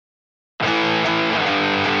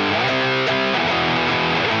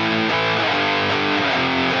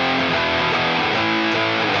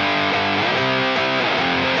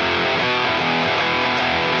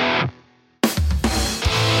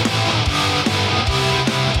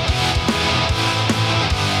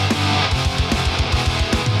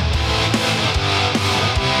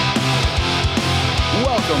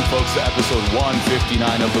to episode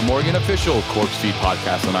 159 of the Morgan Official Corpse Feed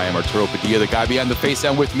Podcast, and I am Arturo Padilla, the guy behind the face,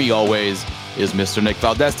 and with me always is Mr. Nick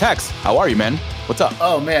Valdez. Tex, how are you, man? What's up?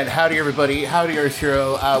 Oh, man. Howdy, everybody. Howdy,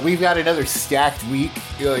 Arturo. We've got another stacked week.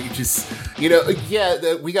 We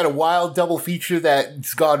got a wild double feature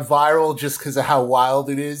that's gone viral just because of how wild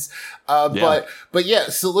it is. But yeah,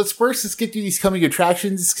 so let's get through these coming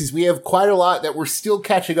attractions because we have quite a lot that we're still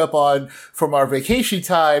catching up on from our vacation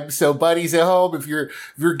time. So buddies at home, if you're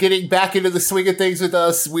getting back into the swing of things with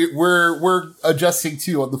us, we're adjusting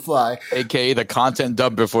too on the fly. AKA the content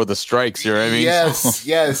dub before the strikes, you know what I mean?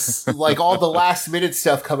 Yes. Like all the last minute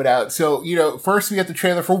stuff coming out. So, first we got the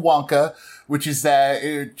trailer for Wonka, which is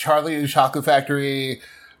that Charlie and the Chocolate Factory,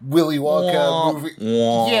 Willy Wonka movie.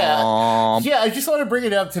 Yeah. I just want to bring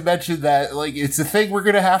it up to mention that, like, it's a thing we're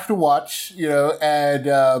gonna have to watch, and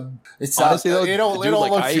it's honestly, it don't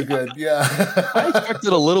look too good. I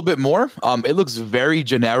expected a little bit more. It looks very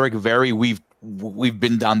generic. We've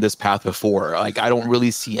been down this path before. Like, I don't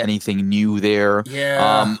really see anything new there.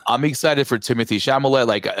 Yeah. I'm excited for Timothée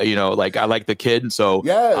Chalamet. I like the kid, so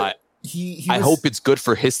yeah. I hope it's good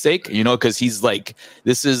for his sake, because he's like,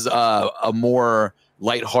 this is a more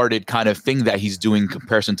lighthearted kind of thing that he's doing in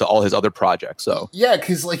comparison to all his other projects. So yeah,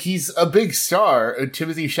 because like he's a big star,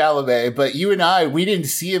 Timothée Chalamet, but you and I, we didn't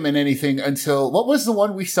see him in anything until what was the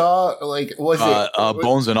one we saw? Like, was it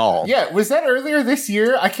Bones and All? Yeah, was that earlier this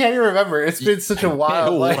year? I can't even remember. It's been such a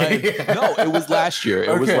while. No, it was last year.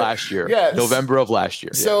 It was last year. Yeah, November of last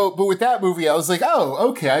year. So, but with that movie, I was like, oh,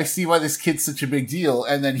 okay, I see why this kid's such a big deal.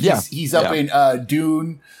 And then he's up in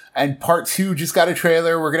Dune. And part 2 just got a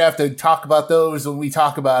trailer. We're gonna have to talk about those when we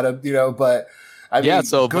talk about them, But I mean,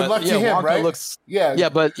 good luck to him, Wonka right?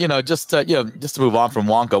 But just to move on from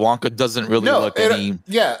Wonka, Wonka doesn't really look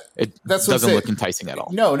doesn't look enticing at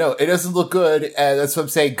all. No, it doesn't look good, and that's what I'm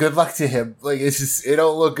saying. Good luck to him. Like, it's just, it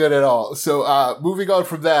don't look good at all. So, moving on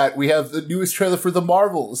from that, we have the newest trailer for The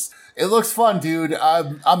Marvels. It looks fun, dude.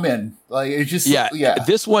 I'm in. Like, it's just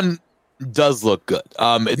This one does look good.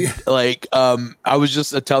 I was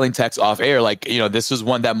just telling Tex off air, this is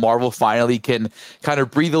one that Marvel finally can kind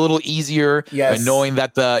of breathe a little easier, and knowing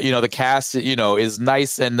that the cast is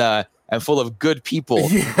nice and full of good people.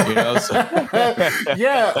 So.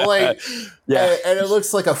 And it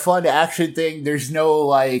looks like a fun action thing. There's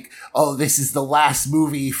no this is the last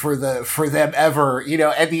movie for them ever,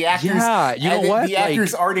 and the actors the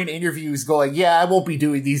actors aren't in interviews going, I won't be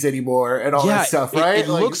doing these anymore and all that stuff, right? It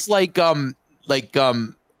looks like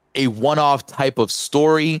a one-off type of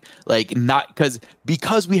story,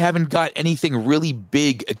 because we haven't got anything really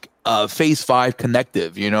big phase 5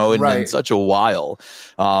 connective, in such a while.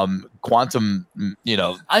 Quantum,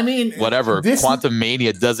 Quantum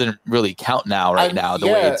Mania doesn't really count now way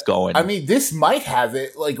it's going. I mean, this might have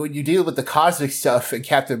it, like when you deal with the cosmic stuff in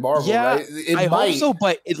Captain Marvel, right? I hope so,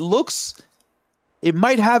 but it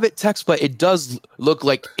might have it, Tex, but it does look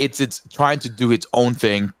like it's trying to do its own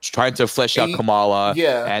thing, trying to flesh out Kamala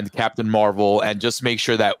and Captain Marvel, and just make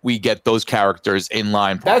sure that we get those characters in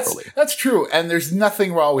line properly. That's true, and there's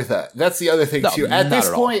nothing wrong with that. That's the other thing too. At this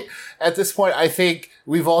point, I think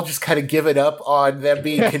we've all just kind of given up on them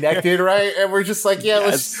being connected, right? And we're just like,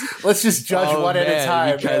 let's just judge one at a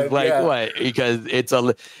time. Because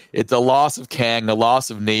it's a loss of Kang, a loss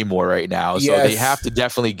of Namor right now, so they have to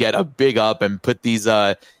definitely get a big up and put these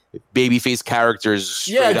babyface characters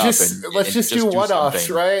straight up. Let's just do one-offs,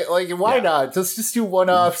 right? Like, why not? Let's just do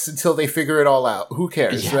one-offs until they figure it all out. Who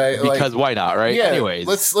cares, right? Because why not, right? Yeah, anyways,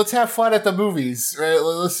 let's have fun at the movies, right?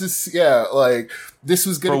 Let's just this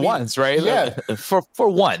was gonna be once, right? Yeah, for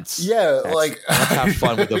once. Yeah, let's have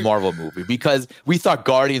fun with the Marvel movie, because we thought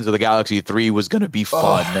Guardians of the Galaxy 3 was gonna be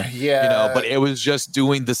fun. But it was just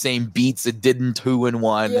doing the same beats it did in 2 and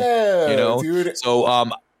 1. Yeah, dude.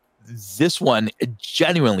 So this one,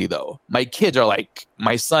 genuinely though, my kids are like,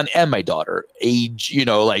 my son and my daughter, age,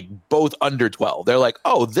 both under 12. They're like,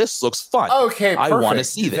 oh, this looks fun. Okay, perfect. I want to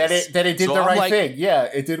see this. That it did the right thing. Yeah,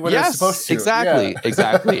 it did what it was supposed to. Exactly.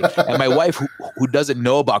 And my wife, who doesn't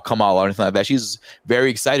know about Kamala or anything like that, she's very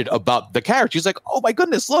excited about the character. She's like, oh my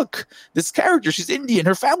goodness, look, this character, she's Indian,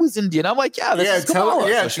 her family's Indian. I'm like, this is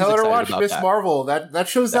Kamala. Tell her to watch Miss Marvel. That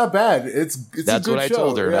show's not bad. It's that's a good what I show.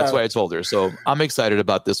 told her. That's what I told her. So I'm excited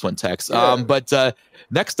about this one, Tex. But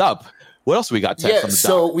next up, what else we got?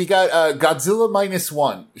 We got Godzilla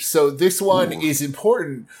 -1. So this one is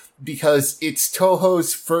important because it's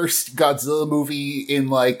Toho's first Godzilla movie in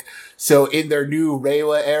in their new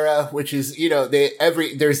Reiwa era, which is,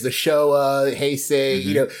 there's the Showa,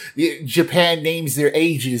 Heisei, Japan names their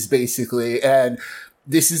ages basically. And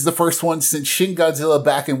this is the first one since Shin Godzilla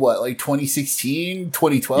back in 2016,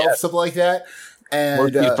 2012, something like that.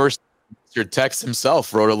 And your Tex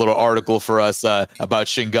himself wrote a little article for us about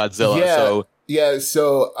Shin Godzilla.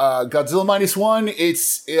 So Godzilla Minus One,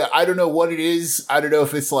 I don't know what it is. I don't know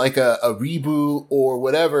if it's like a reboot or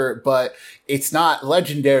whatever, but it's not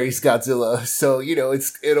Legendary's Godzilla. So,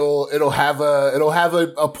 it'll have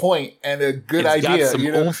a point and a good idea. It's got some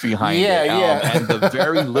oomph behind it. And the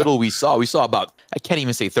very little we saw about, I can't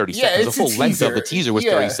even say 30 seconds. The full length of the teaser was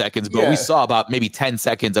 30 seconds, but we saw about maybe 10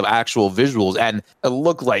 seconds of actual visuals, and it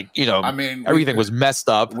looked like, everything was messed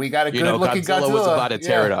up. We got a good looking Godzilla. Was about to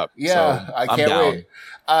tear it up. Yeah, so I can't wait.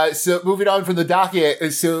 So moving on from the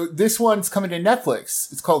docket. So this one's coming to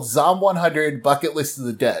Netflix. It's called Zom 100 Bucket List of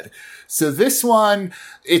the Dead. So this one,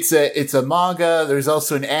 it's a manga. There's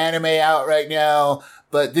also an anime out right now,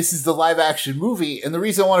 but this is the live action movie. And the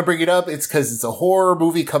reason I want to bring it up, it's because it's a horror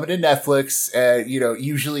movie coming to Netflix. And,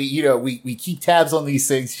 usually, we keep tabs on these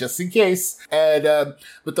things just in case. And,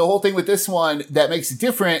 but the whole thing with this one that makes it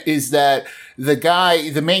different is that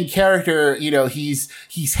the main character,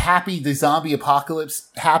 he's happy the zombie apocalypse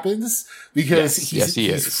happens because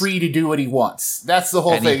he's free to do what he wants. That's the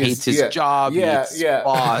whole thing. He hates his job. He hates his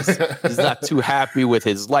boss. He's not too happy with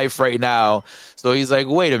his life right now. So he's like,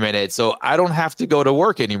 wait a minute. So I don't have to go to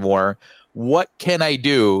work anymore. What can I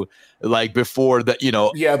do? Like before that,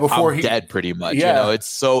 before I'm dead pretty much,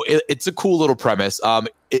 it's a cool little premise.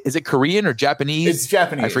 Is it Korean or Japanese? It's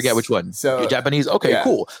Japanese. I forget which one. So Japanese. Okay,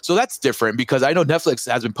 cool. So that's different because I know Netflix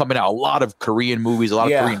has been pumping out a lot of Korean movies, a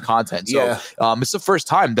lot of Korean content. So it's the first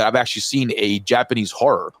time that I've actually seen a Japanese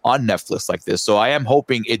horror on Netflix like this. So I am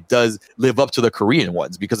hoping it does live up to the Korean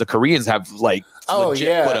ones because the Koreans have legit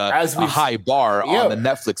put a high bar on the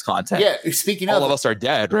Netflix content. Yeah, speaking all of us are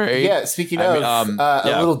dead, right? Yeah, speaking of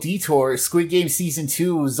a little detour, Squid Game season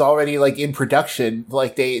 2 is already in production.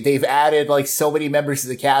 Like they've added so many members of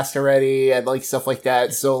the cast already and stuff like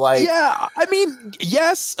that. So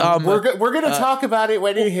yes, we're gonna talk about it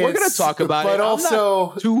when it hits. We're gonna talk about it, but also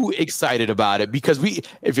I'm not too excited about it because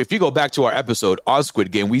if you go back to our episode on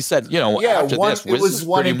Squid Game, we said after this was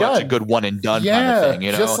pretty much a good one and done kind of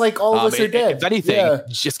thing. Just like all of us are dead. If anything,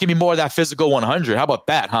 just give me more of that physical 100. How about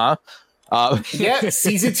that, huh?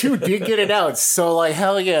 Season 2 did get announced, so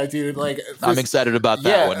hell yeah, dude! I'm excited about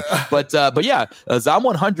that one. But Zom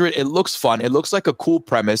 100, it looks fun. It looks like a cool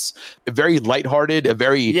premise, very lighthearted, a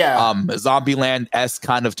very Zombieland-esque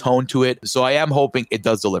kind of tone to it. So I am hoping it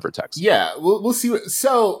does deliver text. Yeah, we'll see.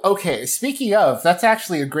 Speaking of, that's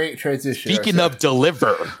actually a great transition. Speaking of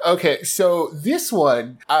deliver, okay, so this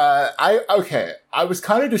one, I was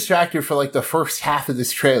kind of distracted for the first half of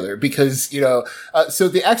this trailer because, so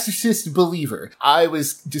The Exorcist Believer, I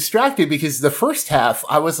was distracted because the first half,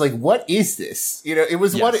 I was like, what is this? It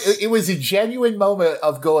was a genuine moment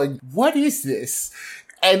of going, what is this?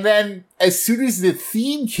 And then as soon as the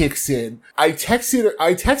theme kicks in, I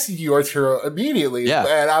texted you, Arturo, immediately. Yeah.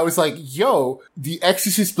 And I was like, yo, The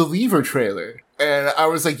Exorcist Believer trailer. And I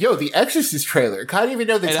was like, yo, The Exorcist trailer. I don't even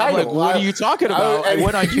know the title. I'm like, what are you talking about? I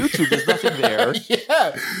went on YouTube. There's nothing there.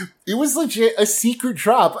 Yeah. It was legit a secret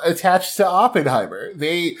drop attached to Oppenheimer.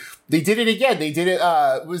 They did it again. They did it,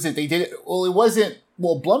 it wasn't,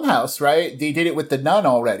 Blumhouse, right? They did it with The Nun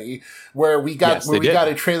already, where we got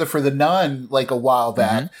a trailer for The Nun a while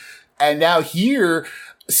back. Mm-hmm. And now here,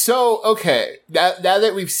 so, okay, now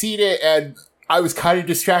that we've seen it and I was kind of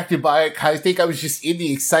distracted by it. I think I was just in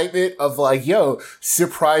the excitement of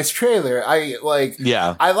surprise trailer. I like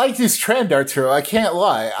this trend, Arturo. I can't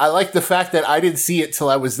lie. I like the fact that I didn't see it till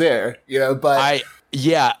I was there, but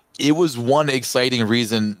it was one exciting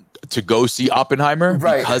reason to go see Oppenheimer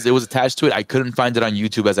because it was attached to it. I couldn't find it on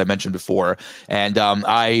YouTube, as I mentioned before. And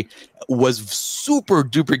I was super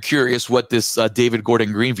duper curious what this David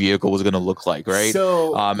Gordon Green vehicle was going to look like, right?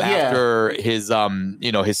 So after his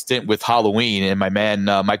his stint with Halloween and my man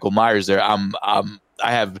Michael Myers there, I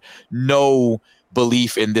have no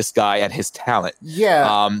belief in this guy and his talent.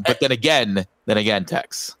 Yeah. But then again,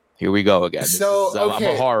 Tex. Here we go again. I'm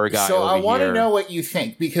a horror guy. So I want to know what you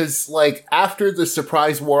think because, after the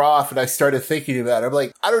surprise wore off and I started thinking about it, I'm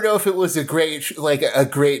like, I don't know if it was a great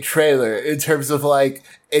trailer in terms of an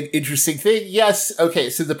interesting thing. Yes.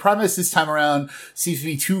 Okay. So the premise this time around seems to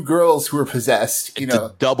be two girls who are possessed, It's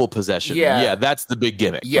a double possession. Yeah. That's the big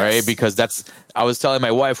gimmick, right? Because I was telling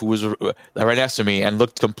my wife who was right next to me and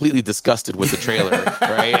looked completely disgusted with the trailer,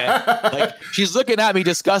 right? She's looking at me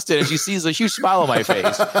disgusted and she sees a huge smile on my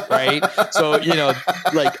face, right? So, it's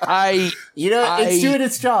doing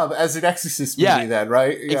its job as an Exorcist movie then,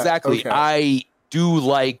 right? Yeah, exactly. Okay. I do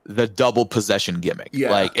like the double possession gimmick.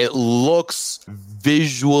 Yeah. It looks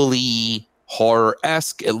visually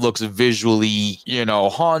horror-esque. It looks visually,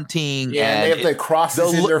 haunting. Yeah, and they have the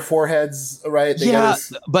crosses in their foreheads, right?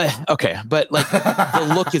 But like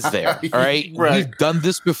the look is there, all right? We've done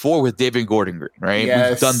this before with David Gordon Green, right? Yes.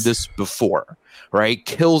 We've done this before, right?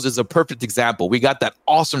 Kills is a perfect example. We got that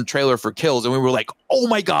awesome trailer for Kills, and we were like, oh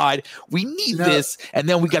my God, we need this. And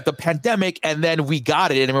then we got the pandemic, and then we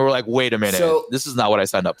got it, and we were like, wait a minute, this is not what I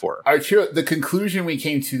signed up for. The conclusion we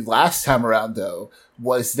came to last time around, though,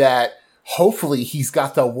 was that hopefully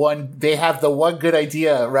they have the one good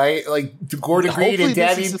idea, right? Like Gordon Green and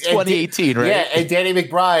Danny, this is 2018, right? Yeah, and Danny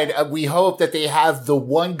McBride, we hope that they have the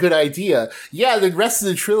one good idea. Yeah, the rest of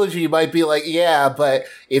the trilogy might be like, yeah, but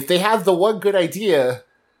if they have the one good idea,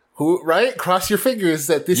 right? Cross your fingers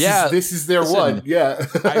that this is their one. Yeah.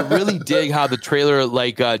 I really dig how the trailer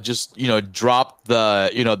just, dropped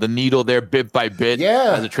the needle there bit by bit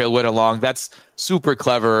as the trailer went along. That's super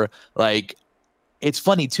clever. Like, it's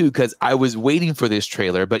funny, too, because I was waiting for this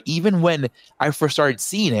trailer, but even when I first started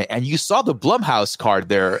seeing it and you saw the Blumhouse card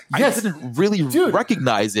there, I didn't really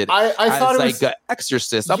recognize it. I thought it was like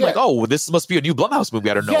Exorcist. I'm like, oh, this must be a new Blumhouse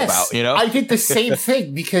movie I don't know about, I did the same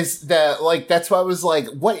thing because that's why I was like,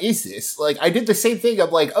 what is this? Like, I did the same thing.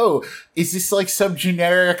 I'm like, oh, is this like some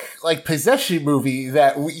generic like possession movie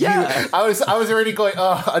that I was already going,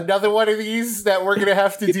 oh, another one of these that we're going to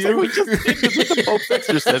have to do? Like we just did this with the Pope's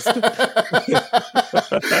Exorcist.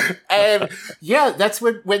 And that's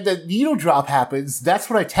when the needle drop happens. That's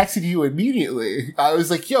when I texted you immediately. I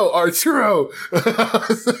was like, yo, Arturo.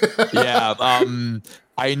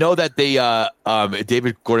 I know that they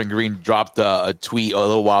David Gordon Green dropped a tweet a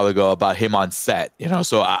little while ago about him on set,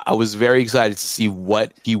 so I was very excited to see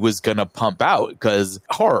what he was gonna pump out, because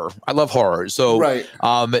horror, I love horror, so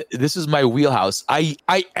this is my wheelhouse. I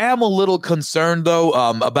am a little concerned though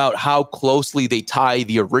about how closely they tie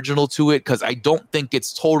the original to it, because I don't think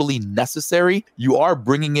it's totally necessary. You are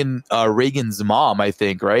bringing in Reagan's mom, I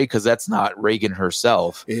think, right? Because that's not Reagan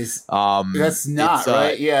herself. That's not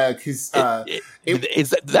right. Yeah, because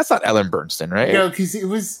that's not Ellen Bernstein, right? No, because it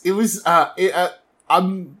was.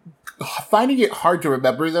 I'm finding it hard to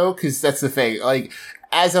remember though, because that's the thing. Like,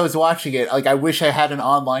 as I was watching it, like I wish I had an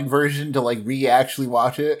online version to like actually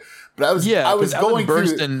watch it. But I was going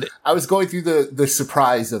through the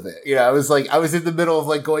surprise of it. I was in the middle of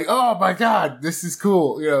like going, oh my God, this is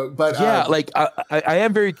cool. But I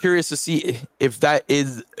am very curious to see if that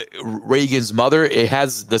is Reagan's mother. It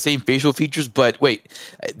has the same facial features, but wait,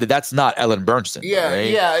 that's not Ellen Bernstein.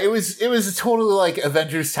 It was a totally like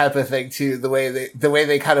Avengers type of thing too. The way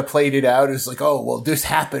they kind of played it out is like, oh well, this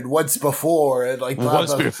happened once before, and like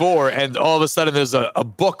before, and all of a sudden there's a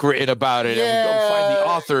book written about it, and we go find the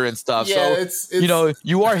author and stuff. Yeah, so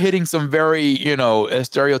you are hitting some very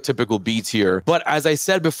stereotypical beats here. But as I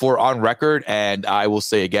said before on record, and I will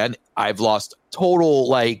say again, I've lost total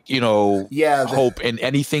hope in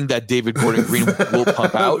anything that David Gordon Green will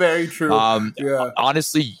pump out. Very true.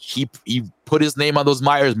 Honestly, he put his name on those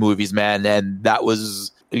Myers movies, man, and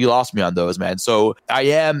he lost me on those, man. So I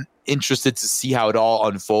am interested to see how it all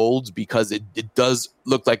unfolds, because it does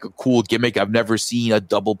look like a cool gimmick. I've never seen a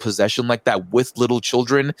double possession like that with little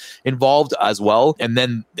children involved as well. And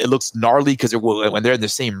then it looks gnarly because when they're in the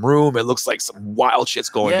same room, it looks like some wild shit's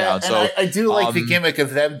going down. And so I do like the gimmick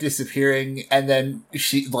of them disappearing, and then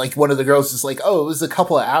she, like, one of the girls is like, oh, it was a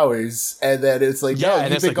couple of hours, and then it's like, no,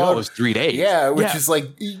 and it's like, oh, it was 3 days. Which is like,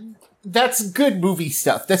 that's good movie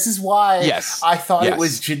stuff. This is why I thought it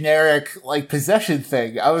was generic, like, possession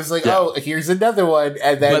thing. I was like, oh, here's another one.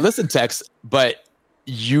 And then, but listen, Tex,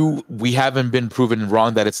 we haven't been proven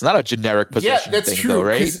wrong that it's not a generic possession thing, true, though,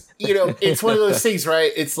 right? It's one of those things,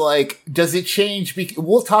 right? It's like, does it change?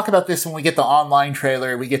 We'll talk about this when we get the online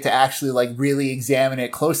trailer. We get to actually, like, really examine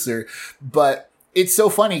it closer. But it's so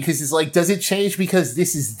funny because it's like, does it change because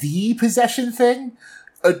this is the possession thing?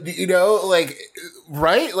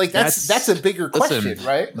 Right? Like, that's a bigger question,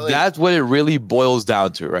 right? Like, that's what it really boils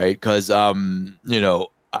down to, right? Because,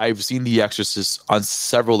 I've seen The Exorcist on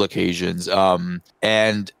several occasions,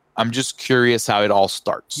 and I'm just curious how it all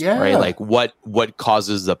starts, right? Like, what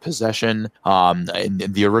causes the possession?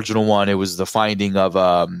 In the original one, it was the finding of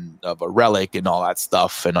a relic and all that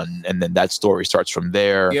stuff, and then that story starts from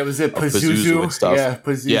there. Yeah, was it Pazuzu and stuff? Yeah,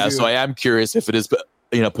 Pazuzu. Yeah, so I am curious if it is,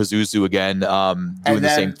 Pazuzu again, doing the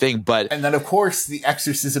same thing. And then, of course, the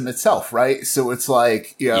exorcism itself, right? So it's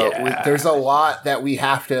like, there's a lot that we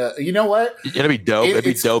have to, you know what? It'd be dope. It'd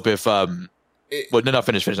be dope if, finish.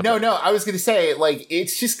 No, I was going to say, like,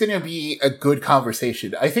 it's just going to be a good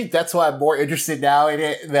conversation. I think that's why I'm more interested now in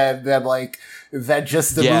it than like, than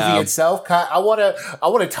just the movie itself. I want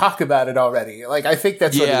to talk about it already. Like, I think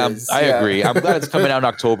that's what it is. I agree. I'm glad it's coming out in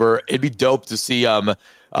October. It'd be dope to see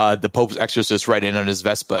the Pope's exorcist right in on his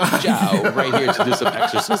Vespa. Ciao, right here to do some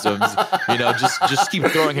exorcisms. You know, just keep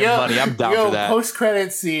throwing him money. I'm down for that.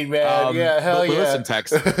 Post-credit scene, man. Hell yeah. Listen,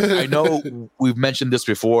 Tex, I know we've mentioned this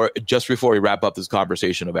before, just before we wrap up this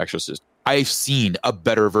conversation of Exorcist. I've seen a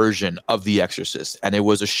better version of The Exorcist, and it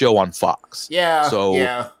was a show on Fox. Yeah.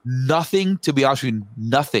 So nothing, to be honest with you,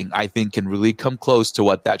 nothing I think can really come close to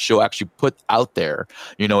what that show actually put out there,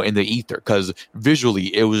 you know, in the ether. Because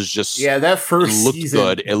visually, it was just that first looked season,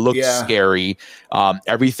 good. It looked scary.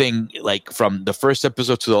 Everything, like from the first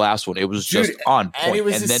episode to the last one, it was just on point.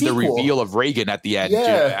 And then the reveal of Reagan at the end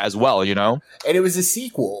as well, you know? And it was a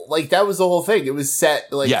sequel. Like, that was the whole thing. It was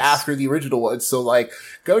set after the original one. So like,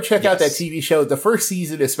 go check out that TV show. The first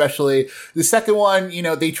season, especially. The second one, you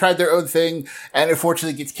know, they tried their own thing, and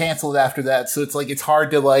unfortunately gets canceled after that. So it's like, it's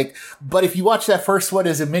hard to like, but if you watch that first one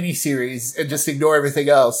as a miniseries and just ignore everything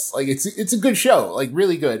else, like, it's a good show, like,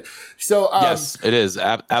 really good. So, yes, it is.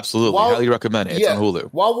 Absolutely. Highly recommend it. It's on Hulu.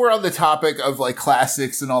 While we're on the topic of like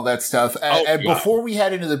classics and all that stuff, and before we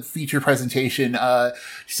head into the feature presentation,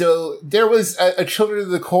 so there was a Children of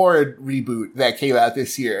the Corn reboot that came out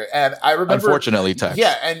this year. And I remember, unfortunately, Tex.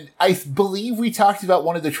 Yeah. And I believe we talked about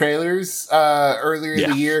one of the trailers, earlier in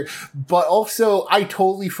the year, but also I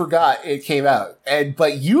totally forgot it came out.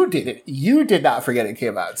 But you didn't. You did not forget it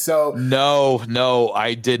came out. So no,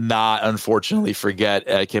 I did not, unfortunately, forget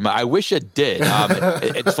it came out. I wish it did.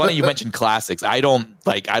 It's funny you mentioned classics. I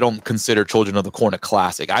don't consider Children of the Corn a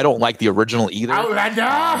classic. I don't like the original either.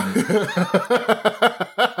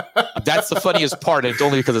 That's the funniest part, and it's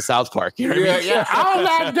only because of South Park. You know what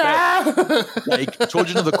I mean? Like,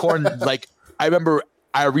 Children of the Corn, like, I remember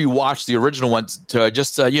I rewatched the original one to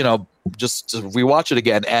just to rewatch it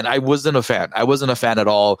again, and I wasn't a fan. I wasn't a fan at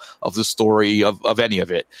all of the story of any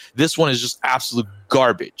of it. This one is just absolute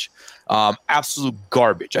garbage. Absolute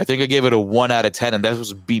garbage. I think I gave it a 1 out of 10, and that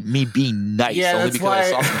was me being nice, only because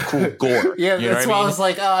I saw some cool gore. That's why I was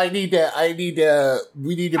like, we need to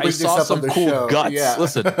bring this up on the show. I saw some cool guts. Yeah.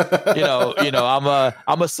 Listen,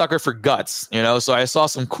 I'm a sucker for guts, you know, so I saw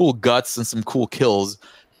some cool guts and some cool kills.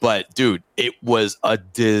 But dude, it was a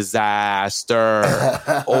disaster.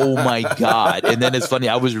 Oh my God. And then it's funny,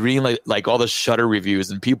 I was reading like all the Shudder reviews,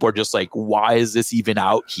 and people are just like, why is this even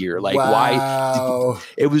out here? Like, why?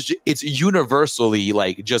 It's universally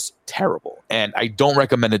like just terrible. And I don't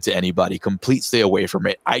recommend it to anybody. Complete stay away from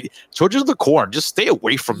it. Children of the Corn, just stay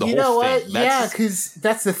away from the whole thing. You know what? Yeah, because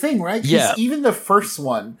that's the thing, right? Yeah. Even the first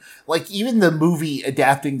one, like even the movie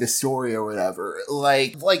adapting the story or whatever,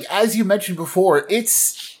 like as you mentioned before,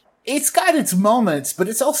 it's got its moments, but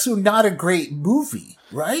it's also not a great movie,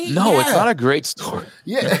 right? No, it's not a great story.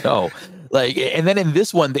 Yeah. No. Like, and then in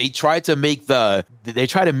this one, they try to make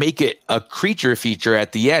it a creature feature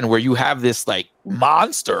at the end, where you have this like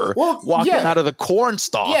monster walking out of the corn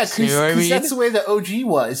stalks. Yeah, because you know what I mean? That's the way the OG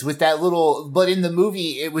was with that little. But in the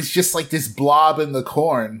movie, it was just like this blob in the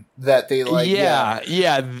corn that they like. Yeah.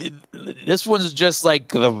 This one's just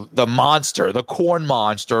like the monster, the corn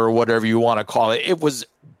monster, or whatever you want to call it. It was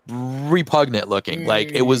repugnant looking.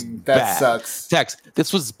 Like, it was that bad. Sucks. Tex,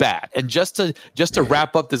 this was bad. And just to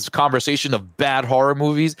wrap up this conversation of bad horror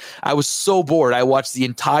movies, I was so bored. I watched the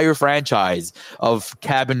entire franchise of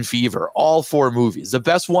Cabin Fever, all 4 movies. The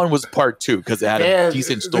best one was part 2 because it had a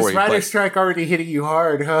decent story. This writer's strike already hitting you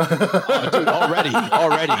hard, huh? Dude, already,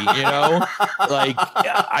 you know, like,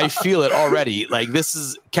 I feel it already. Like, this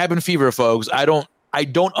is Cabin Fever, folks. I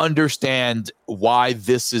don't understand why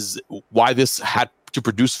this had to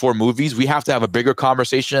produce 4 movies. We have to have a bigger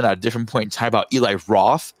conversation at a different point in time about Eli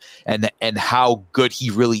Roth and how good he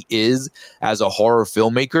really is as a horror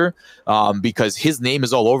filmmaker, because his name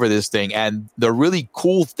is all over this thing. And the really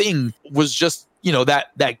cool thing was just, you know,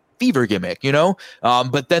 that fever gimmick, you know,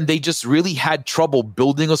 but then they just really had trouble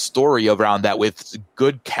building a story around that with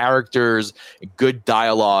good characters, good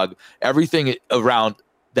dialogue, everything around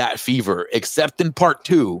that fever, except in part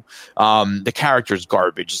 2. The character's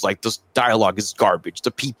garbage. It's like, this dialogue is garbage.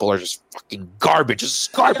 The people are just fucking garbage. It's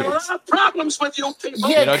garbage. There are problems with you people.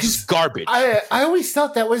 Yeah, you know, just garbage. I always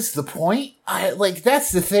thought that was the point.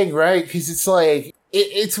 That's the thing, right? Because it's like,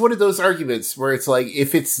 it's one of those arguments where it's like,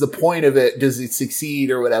 if it's the point of it, does it succeed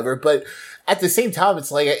or whatever? But at the same time,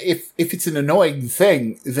 it's like, if it's an annoying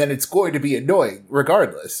thing, then it's going to be annoying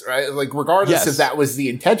regardless, right? Like, regardless if that was the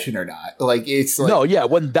intention or not. Like, it's like, no, yeah,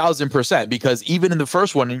 1000%. Because even in the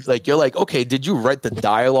first one, like, you're like, okay, did you write the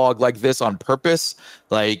dialogue like this on purpose?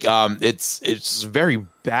 Like, it's very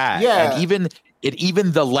bad. Yeah. And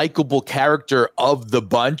even the likable character of the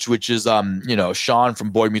bunch, which is Sean from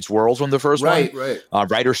Boy Meets World from the first one, right,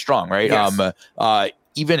 Ryder Strong, right? Yes.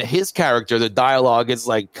 Even his character, the dialogue is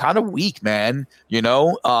like kind of weak, man,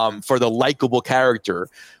 for the likable character.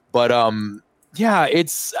 But yeah,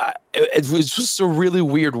 it was just a really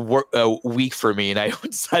weird week for me, and I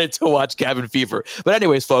decided to watch Cabin Fever. But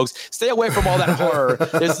anyways, folks, stay away from all that horror.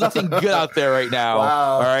 There's nothing good out there right now.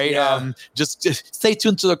 Wow, all right, yeah. Just stay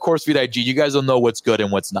tuned to the Course Feed IG. You guys will know what's good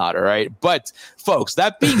and what's not. All right, but folks,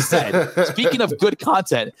 that being said, speaking of good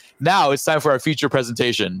content, now it's time for our feature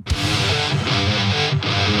presentation.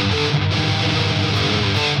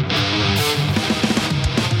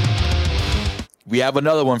 We have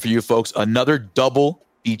another one for you folks, another double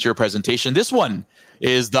feature presentation. This one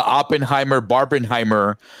is the Oppenheimer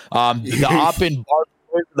Barbenheimer, Barbie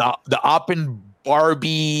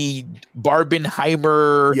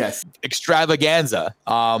Barbenheimer extravaganza.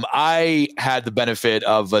 I had the benefit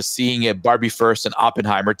of seeing it Barbie first and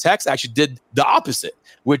Oppenheimer. Tex actually did the opposite,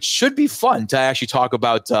 which should be fun to actually talk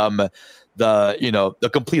about the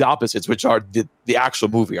complete opposites, which are the actual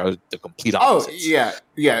movie, are the complete opposites. Oh,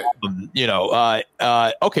 yeah.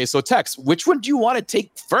 Okay, so Tex, which one do you want to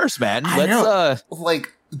take first, man? That's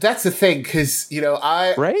the thing, because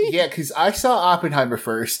because I saw Oppenheimer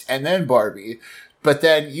first and then Barbie, but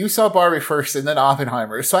then you saw Barbie first and then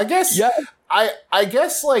Oppenheimer. So I guess I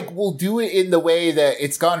guess we'll do it in the way that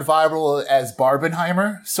it's gone viral as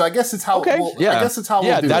Barbenheimer. So I guess it's how we'll do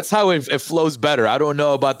it. That's how it flows better. I don't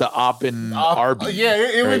know about the Arby. Yeah,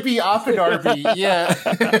 it would be Oppen Arby. Yeah.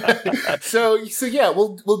 so yeah,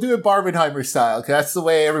 we'll do it Barbenheimer style, because that's the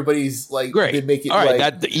way everybody's great. Been making. All right,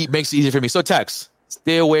 that makes it easy for me. So Tex,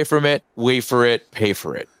 stay away from it, wait for it, pay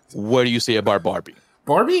for it. What do you say about Barbie?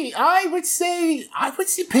 Barbie, I would say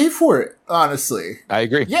pay for it, honestly. I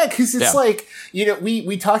agree. Yeah, because it's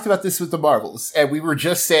we talked about this with the Marvels, and we were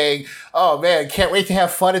just saying, oh man, can't wait to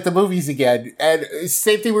have fun at the movies again. And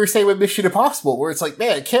same thing we were saying with Mission Impossible, where it's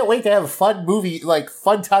man, can't wait to have a fun movie,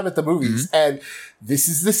 fun time at the movies. Mm-hmm. And this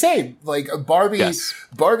is the same. Barbie,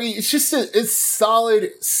 it's just a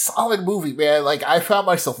solid movie, man. I found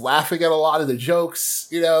myself laughing at a lot of the jokes,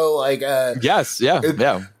 a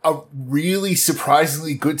really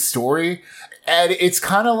surprisingly good story. And it's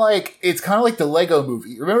kind of like the Lego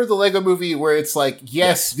movie. Remember the Lego movie where it's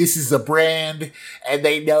yes, this is a brand, and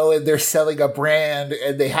they know, and they're selling a brand,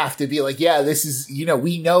 and they have to be this is,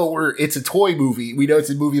 we know it's a toy movie. We know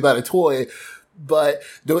it's a movie about a toy. But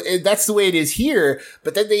that's the way it is here.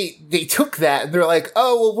 But then they took that and they're oh,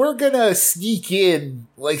 well, we're gonna sneak in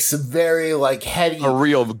some very heady, a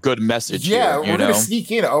real good message. Yeah, here, we're gonna sneak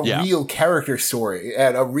in a real character story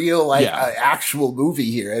and a real actual movie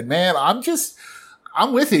here. And man, I'm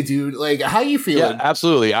with it, dude. How you feeling? Yeah,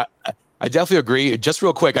 absolutely. I definitely agree. Just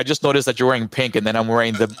real quick, I just noticed that you're wearing pink, and then I'm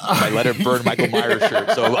wearing my Let It Burn Michael Myers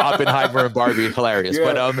shirt. So Oppenheimer and Barbie, hilarious.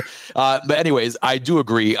 Yeah. But anyways, I do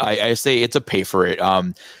agree. I say it's a pay for it.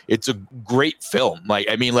 It's a great film.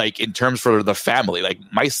 In terms for the family,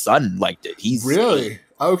 my son liked it. He's really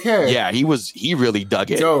okay. Yeah, he really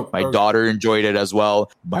dug it. Dope. My daughter enjoyed it as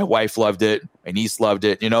well. My wife loved it. My niece loved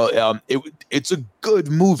it. It's a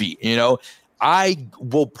good movie. I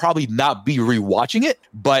will probably not be rewatching it,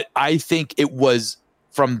 but I think it was,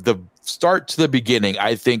 from the start to the beginning,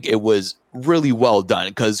 I think it was really well done,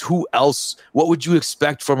 because what would you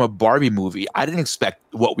expect from a Barbie movie? I didn't expect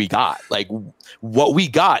what we got. What we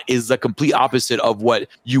got is the complete opposite of what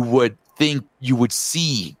you would think you would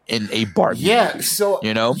see in a Barbie movie, so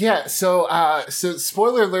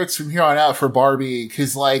spoiler alerts from here on out for Barbie,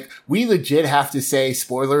 because we legit have to say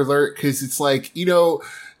spoiler alert, because it's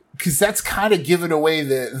because that's kind of giving away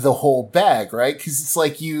the whole bag, right? Because it's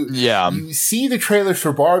you see the trailers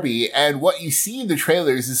for Barbie, and what you see in the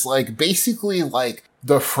trailers is basically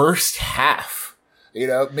the first half.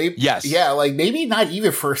 Maybe maybe not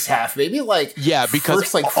even first half, maybe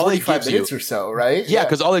because first 45 minutes or so, right? Yeah,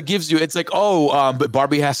 because all it gives you, it's but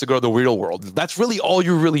Barbie has to go to the real world. That's really all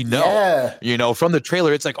you really know. Yeah. From the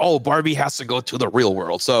trailer, it's Barbie has to go to the real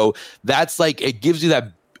world. So that's it gives you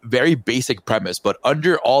that very basic premise, but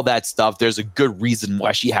under all that stuff, there's a good reason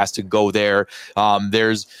why she has to go there.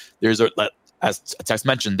 There's as Tex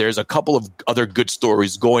mentioned, there's a couple of other good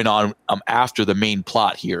stories going on after the main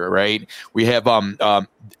plot here, right? We have an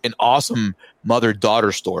awesome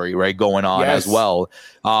mother-daughter story, right, going on as well.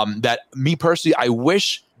 That me personally, I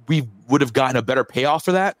wish we would have gotten a better payoff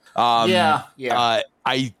for that.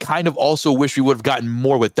 I kind of also wish we would have gotten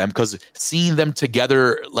more with them, because seeing them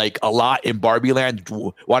together like a lot in Barbie Land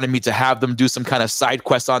wanted me to have them do some kind of side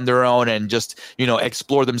quest on their own and just,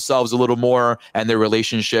 explore themselves a little more and their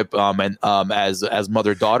relationship as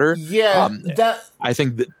mother-daughter. Yeah, I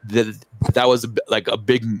think that was like a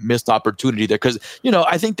big missed opportunity there, because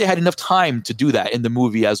I think they had enough time to do that in the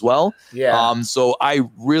movie as well. Yeah. So I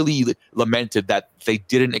really lamented that they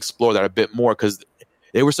didn't explore that a bit more, because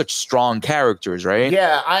they were such strong characters, right?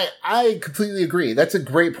 Yeah, I completely agree. That's a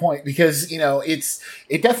great point, because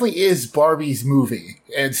it definitely is Barbie's movie,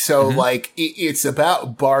 and so like it's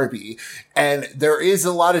about Barbie, and there is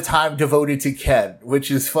a lot of time devoted to Ken,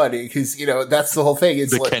 which is funny because that's the whole thing.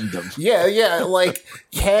 It's the like, Kendom. Yeah, like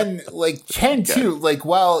Ken too. Like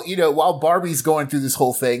while Barbie's going through this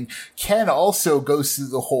whole thing, Ken also goes through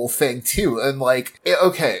the whole thing too, and like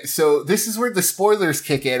okay, so this is where the spoilers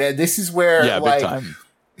kick in, and this is where big time.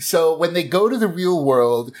 So when they go to the real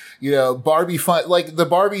world, Barbie like the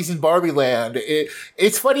Barbies in Barbie Land,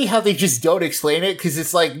 it's funny how they just don't explain it, because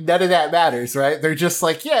it's like none of that matters, right? They're just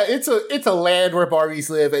like, yeah, it's a land where Barbies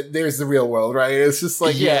live, and there's the real world, right? It's just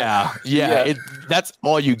like, that's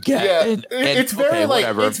all you get. Yeah, and it's very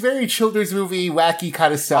whatever. It's very children's movie, wacky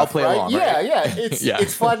kind of stuff. I'll play right? along, right? Yeah,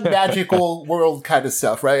 it's fun, magical world kind of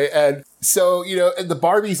stuff, right? And so, and the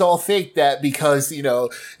Barbies all think that because,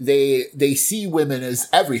 they see women as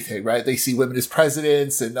everything, right? They see women as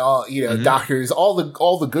presidents and all, doctors, all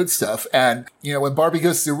the good stuff. And, when Barbie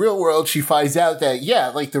goes to the real world, she finds out that,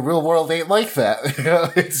 like the real world ain't like that.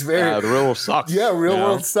 It's very, the real world sucks. Yeah, real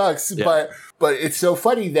world sucks. Yeah. But it's so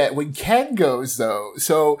funny that when Ken goes, though,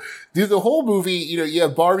 so through the whole movie, you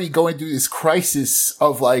have Barbie going through this crisis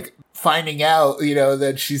of like, finding out,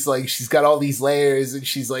 that she's got all these layers, and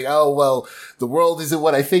she's like, oh, well, the world isn't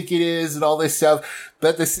what I think it is, and all this stuff.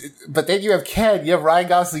 But then you have Ryan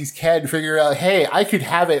Gosling's Ken figure out, hey, I could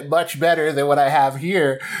have it much better than what I have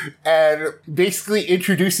here, and basically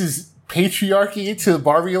introduces patriarchy into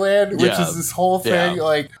Barbie Land, which is this whole thing. Yeah.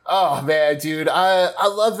 Like, oh man, dude, I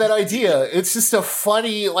love that idea. It's just a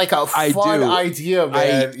funny, like a fun idea,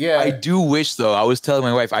 man. I do wish, though, I was telling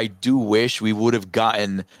my wife, I do wish we would have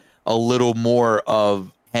gotten a little more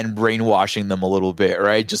of Ken brainwashing them a little bit,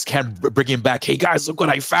 right? Just Ken bringing back, hey guys, look what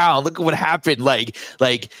I found, look at what happened. Like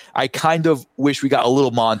I kind of wish we got a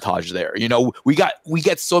little montage there. We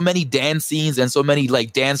get so many dance scenes and so many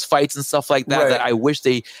like dance fights and stuff like that, right, that I wish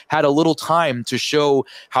they had a little time to show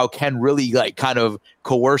how Ken really like kind of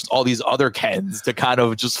coerced all these other Kens to kind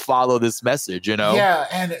of just follow this message, Yeah,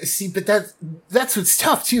 and see, but that's what's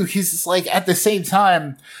tough too. He's like, at the same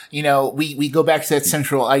time, we go back to that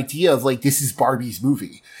central idea of like, this is Barbie's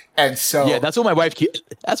movie. And so, yeah, that's what my wife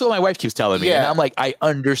keeps telling me. Yeah. And I'm like, I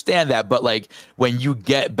understand that, but like when you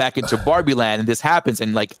get back into Barbie Land and this happens,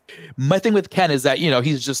 and like my thing with Ken is that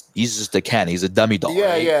he's just a Ken, he's a dummy doll.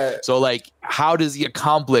 Yeah, right? yeah. So like, how does he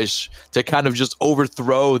accomplish to kind of just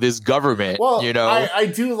overthrow this government? Well, I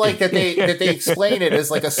do like that they explain it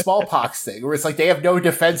as like a smallpox thing, where it's like they have no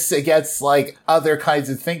defense against like other kinds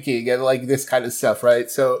of thinking and like this kind of stuff,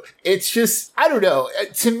 right? So it's just, I don't know.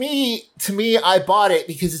 To me, I bought it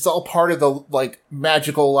because it's all part of the like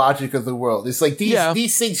magical logic of the world. It's like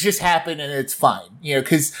these things just happen and it's fine,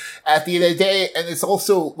 because at the end of the day, and it's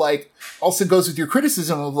also goes with your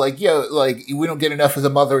criticism of like, like we don't get enough of the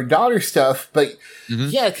mother and daughter stuff, but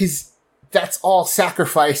because that's all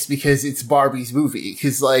sacrificed because it's Barbie's movie.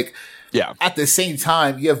 Because at the same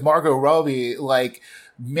time, you have Margot Robbie, like,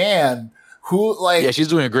 man, who like, she's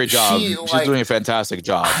doing a great job. She's doing a fantastic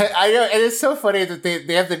job. I know, and it's so funny that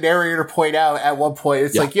they have the narrator point out at one point,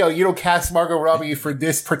 it's like, you don't cast Margot Robbie for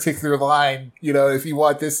this particular line, if you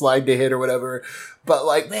want this line to hit or whatever. But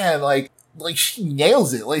like, man, like she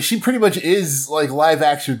nails it. Like she pretty much is like live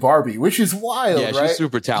action Barbie, which is wild. Yeah, right? She's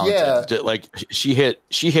super talented. Yeah. Like she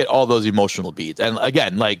hit all those emotional beats. And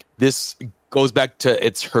again, like this goes back to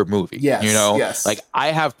it's her movie. Yes, yes. Like I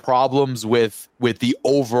have problems with the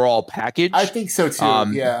overall package. I think so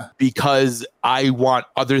too. Because I want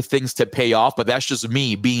other things to pay off, but that's just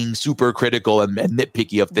me being super critical and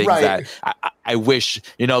nitpicky of things that I wish,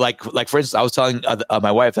 like for instance, I was telling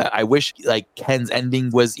my wife that I wish like Ken's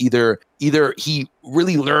ending was either he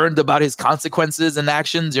really learned about his consequences and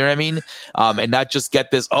actions, you know what I mean? And not just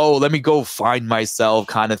get this, let me go find myself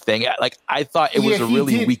kind of thing. Like I thought it was a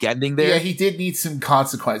really weak ending there. Yeah, he did need some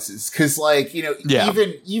consequences. Cause like,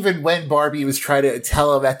 even when Barbie was trying to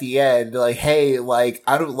tell him at the end, like, hey, like,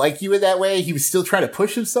 I don't like you in that way, he was still trying to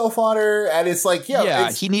push himself on her. And it's like,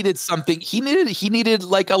 he needed something. He needed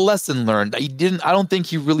like a lesson learned. I don't think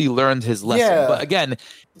he really learned his lesson. But again,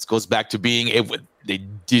 this goes back to being they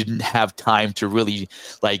didn't have time to really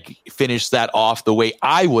like finish that off the way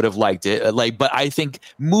I would have liked it. Like, but I think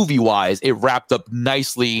movie wise, it wrapped up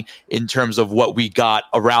nicely in terms of what we got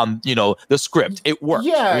around, the script. It worked.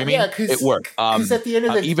 Yeah, you know what I mean? It worked. Because at the end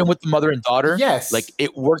of the even with the mother and daughter, yes, like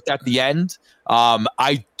it worked at the end.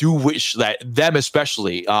 I do wish that them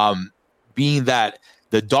especially, being that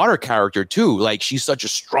the daughter character too, like she's such a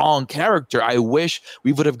strong character. I wish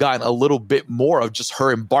we would have gotten a little bit more of just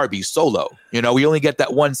her and Barbie solo. We only get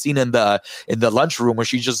that one scene in the lunchroom where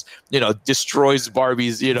she just, destroys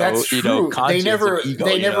Barbie's, That's true. conscience.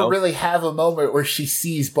 They never really have a moment where she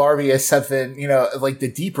sees Barbie as something, like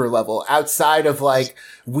the deeper level outside of like,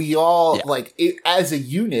 we all like it as a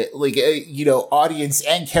unit, like, audience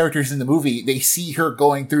and characters in the movie, they see her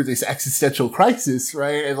going through this existential crisis.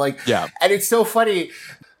 Right. And like, and it's so funny.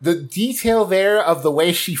 The detail there of the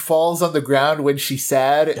way she falls on the ground when she's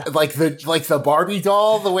sad, like the Barbie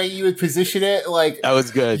doll, the way you would position it, like that was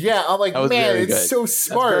good. Yeah, I'm like, man, it's so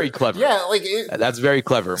smart. That's very clever. Yeah, like that's very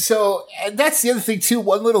clever. So, and that's the other thing too.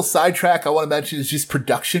 One little sidetrack I want to mention is just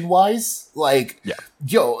production wise, like,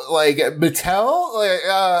 like Mattel,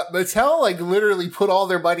 like literally put all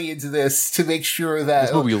their money into this to make sure that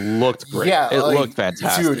this movie looked great. Yeah, it looked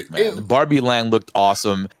fantastic, dude, man. Barbie Land looked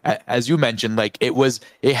awesome. As you mentioned, like it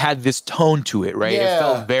had this tone to it, right? Yeah. It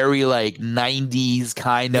felt very like 90s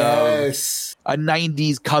kind of a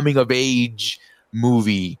 90s coming of age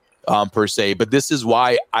movie per se. But this is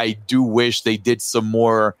why I do wish they did some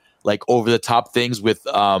more like over the top things with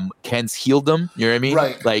Ken's heeldom. You know what I mean?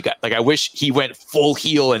 Right. Like I wish he went full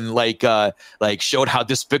heel and like showed how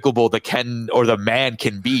despicable the Ken or the man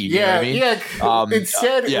can be. You know what I mean?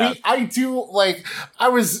 Instead,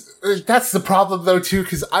 that's the problem though too,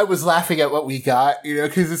 because I was laughing at what we got,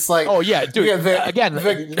 because it's like, oh yeah, dude.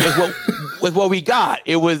 With what we got,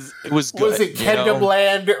 it was good. Was it Kendom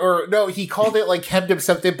Land or no? He called it like Kendom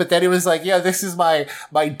something, but then it was like, this is my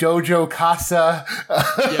dojo casa.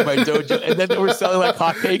 My dojo, and then they were selling like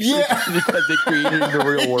hotcakes because they created it in the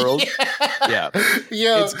real world. Yeah,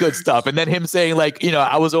 it's good stuff. And then him saying like,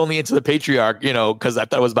 I was only into the patriarch, because I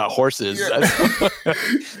thought it was about horses.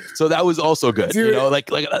 So that was also good. Dude.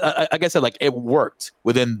 Like I said, like it worked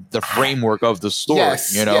within the framework of the story.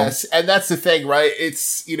 Yes, yes, and that's the thing, right?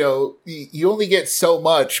 It's you only get so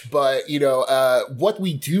much, but what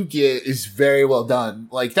we do get is very well done.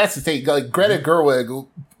 Like that's the thing. Like Greta Gerwig,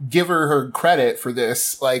 give her credit for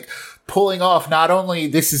this, like pulling off not only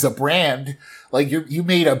this is a brand, like you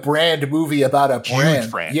made a brand movie about a brand.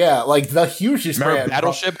 Huge brand. Yeah, like the hugest Remember brand.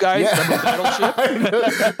 Battleship, guys? Yeah. Remember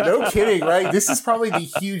Battleship? No kidding, right? This is probably the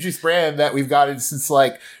hugest brand that we've gotten since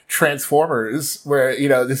like Transformers, where,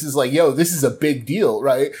 this is like, this is a big deal,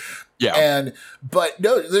 right? Yeah. But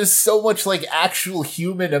no, there's so much like actual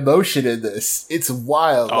human emotion in this. It's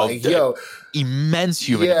wild. Immense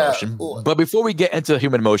human emotion. But before we get into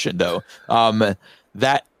human emotion though,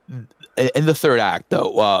 that in the third act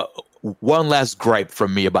though, one last gripe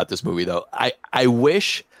from me about this movie though. I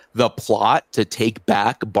wish the plot to take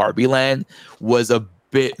back Barbie Land was a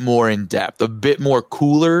bit more in depth, a bit more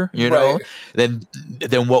cooler, than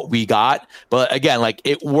what we got. But again, like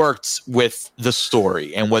it worked with the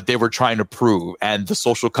story and what they were trying to prove and the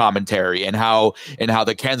social commentary and how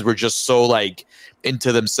the Kens were just so like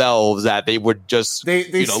into themselves that they would just they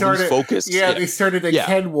started, lose focus. They started a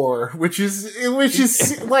Ken war, which is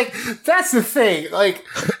like that's the thing. Like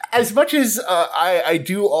as much as I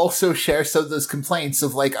do also share some of those complaints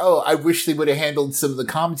of like, oh, I wish they would have handled some of the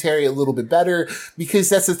commentary a little bit better, because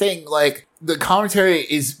that's the thing. Like the commentary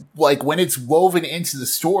is like when it's woven into the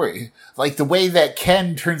story, like the way that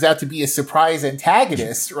Ken turns out to be a surprise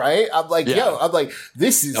antagonist, right? I'm like, that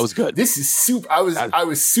was good. This is super. I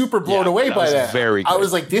was super blown away by that. Very good. I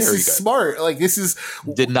was like, this is smart. Like this is.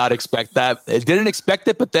 Did not expect that. Didn't expect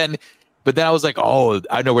it, but then I was like, oh,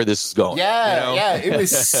 I know where this is going. Yeah, it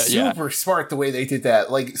was super smart the way they did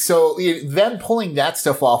that. Like, so them pulling that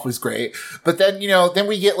stuff off was great. But then, then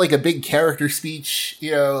we get like a big character speech,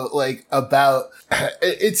 like about,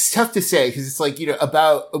 it's tough to say because it's like,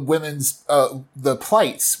 about women's, the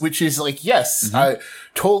plights, which is like, yes, I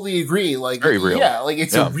totally agree. Like, very real. Yeah, like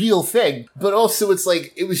it's a real thing. But also it's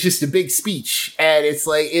like, it was just a big speech. And it's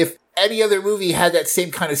like, if any other movie had that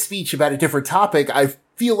same kind of speech about a different topic, I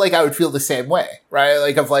feel like I would feel the same way, right?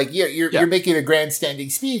 Like of like, you're making a grandstanding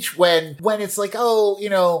speech when it's like,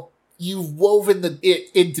 oh, you've woven it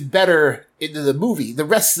into the movie, the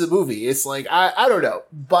rest of the movie. It's like, I don't know,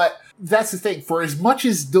 but that's the thing. For as much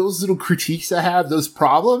as those little critiques I have, those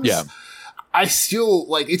problems, I still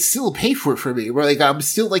like it's still paid for me. Where like I'm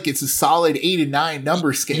still like it's a solid 8 and 9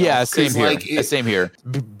 number scale. Yeah, same here. Like, Same here.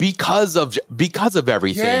 Because of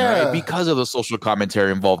everything, right? Because of the social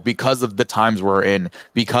commentary involved, because of the times we're in,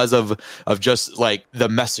 because of just like the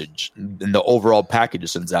message and the overall package it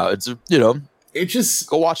sends out. It's it just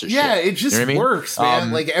go watch it. Yeah, it just works,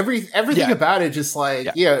 man. Like everything about it, just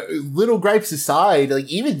like little gripes aside, like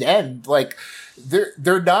even then, like.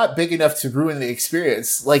 They're not big enough to ruin the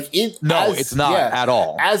experience. Like it's not at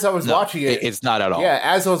all. As I was watching it, it's not at all. Yeah,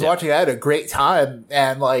 as I was watching it, I had a great time,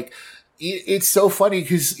 and like it's so funny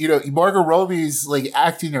because Margot Robbie's like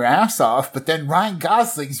acting her ass off, but then Ryan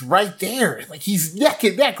Gosling's right there, like he's neck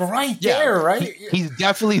and neck right there, right? He's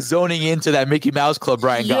definitely zoning into that Mickey Mouse Club,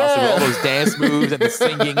 Ryan Gosling, all those dance moves and the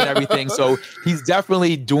singing and everything. So he's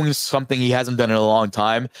definitely doing something he hasn't done in a long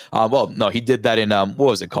time. Well, no, he did that in what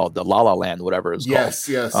was it called, the La La Land, whatever it's called.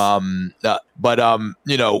 Yes. But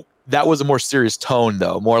that was a more serious tone,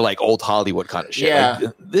 though, more like old Hollywood kind of shit. Yeah.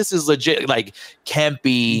 Like, this is legit, like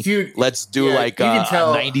campy. Dude, let's do like a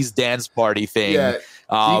 90s dance party thing. Yeah.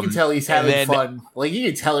 You can tell he's having fun. Like you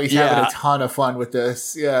can tell he's having a ton of fun with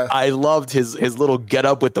this. Yeah. I loved his little get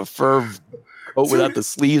up with the fur without the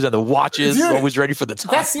sleeves and the watches, always ready for the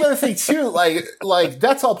time. That's the other thing too. Like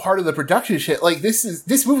that's all part of the production shit. Like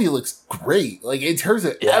this movie looks great. Like in terms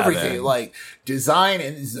of everything, man. Like design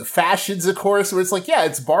and the fashions, of course. Where it's like,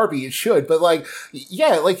 it's Barbie, it should. But like,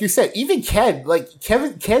 like you said, even Ken, like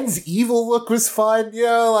Ken's evil look was fun.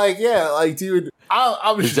 Like dude.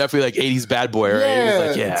 He's definitely like 80s bad boy,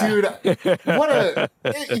 right? Dude,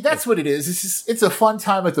 that's what it is. It's a fun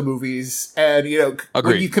time at the movies, and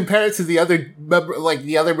when you compare it to the other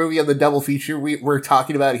movie on the double feature we're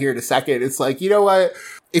talking about here in a second, it's like, you know what?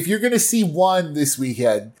 If you're gonna see one this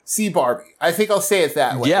weekend, see Barbie. I think I'll say it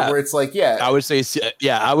that way. Yeah, where it's like, I would say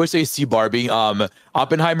see Barbie.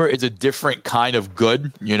 Oppenheimer is a different kind of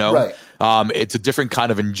good, Right. It's a different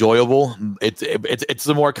kind of enjoyable. It's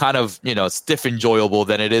a more kind of stiff enjoyable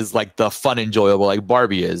than it is like the fun enjoyable like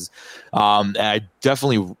Barbie is. And I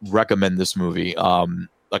definitely recommend this movie.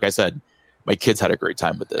 Like I said, my kids had a great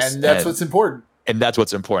time with this, and that's what's important. And that's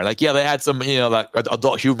what's important. Like, they had some, like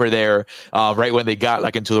adult humor there, right when they got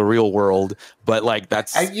like into the real world. But like,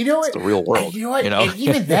 that's the real world. And and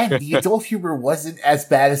even then, the adult humor wasn't as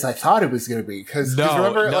bad as I thought it was going to be. Because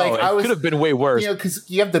remember, it could have been way worse. Because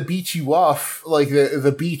you have the beach you off, like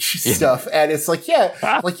the beach stuff, and it's like,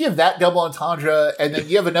 like you have that double entendre, and then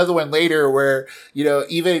you have another one later where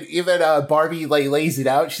even Barbie like lays it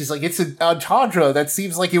out. She's like, it's an entendre that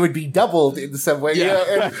seems like it would be doubled in some way.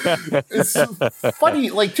 And it's funny,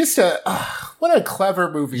 like just what a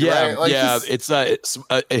clever movie, right? Like,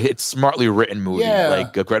 it's smartly written movie.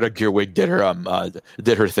 Like Greta Gerwig did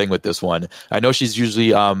her thing with this one. I know she's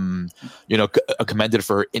usually commended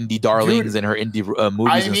for her indie darlings and her indie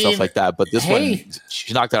movies and stuff like that, but this one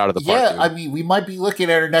she knocked it out of the park. Yeah, I mean, we might be looking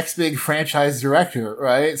at our next big franchise director,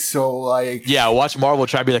 right? So like, watch Marvel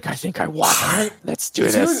try to be like, I think I want her. Let's do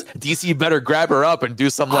this. DC better grab her up and do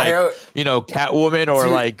some like Catwoman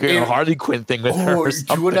or Harley Quinn thing with her. Or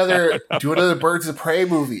do another Birds of Prey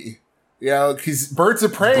movie. Because Birds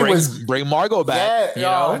of Prey bring Margot back.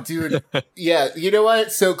 Dude. You know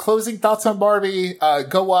what? So closing thoughts on Barbie.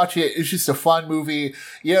 Go watch it. It's just a fun movie.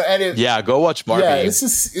 Go watch Barbie. Yeah, this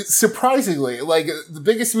is surprisingly like the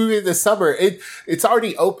biggest movie of the summer. It's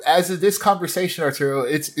already as of this conversation, Arturo.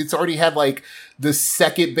 It's already had like the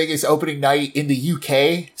second biggest opening night in the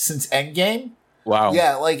UK since Endgame. Wow.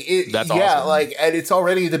 Yeah, like that's awesome. Like, and it's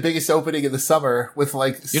already the biggest opening of the summer with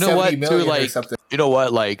like 70 million or something. You know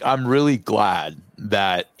what? Like, I'm really glad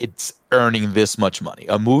that it's earning this much money.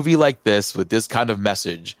 A movie like this with this kind of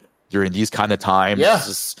message during these kind of times. Yeah.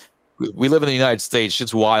 We live in the United States.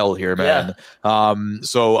 It's wild here, man. Yeah.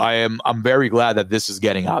 So I'm very glad that this is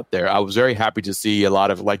getting out there. I was very happy to see a lot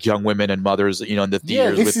of like young women and mothers, in the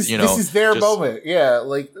theaters. This is their moment. Yeah,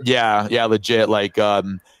 like legit. Like,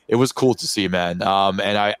 it was cool to see, man.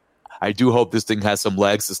 And I do hope this thing has some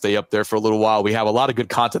legs to stay up there for a little while. We have a lot of good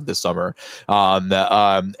content this summer. And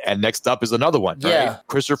next up is another one. Right? Yeah.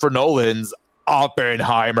 Christopher Nolan's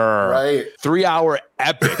Oppenheimer. Right. 3-hour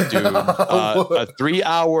epic, dude. A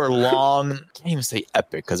 3-hour long. I can't even say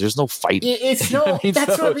epic because there's no fight. That's what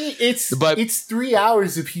I mean. It's 3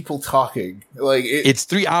 hours of people talking. Like it's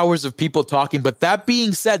 3 hours of people talking. But that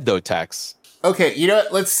being said, though, Tex. Okay, you know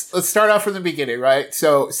what? Let's start off from the beginning, right?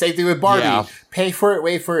 So same thing with Barbie. Yeah. Pay for it,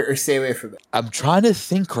 wait for it, or stay away from it. I'm trying to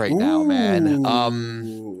think right now, man.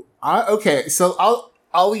 Okay, so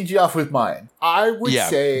I'll lead you off with mine. I would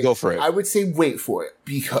say go for it. I would say wait for it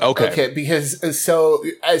because so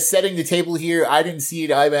as setting the table here, I didn't see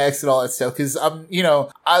it IMAX and all that stuff because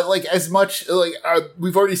I like as much like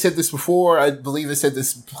we've already said this before. I believe I said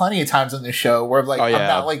this plenty of times on this show where I'm like I'm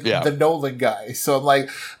not like the Nolan guy, so I'm like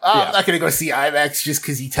I'm not gonna go see IMAX just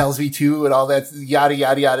because he tells me to and all that yada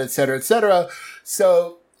yada yada etc. etc.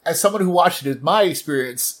 So as someone who watched it, in my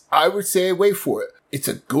experience, I would say wait for it. It's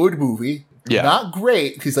a good movie. Yeah. Not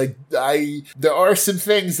great, because there are some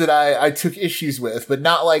things that I took issues with, but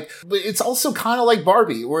not like, but it's also kind of like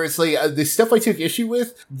Barbie, where it's like, the stuff I took issue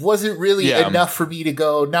with wasn't really enough for me to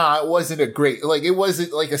go, nah, it wasn't a great, like, it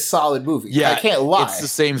wasn't like a solid movie. Yeah. I can't lie. It's the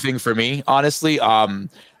same thing for me, honestly.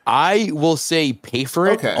 I will say pay for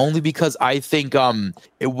it only because I think,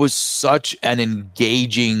 it was such an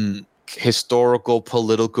engaging historical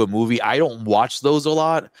political movie. I don't watch those a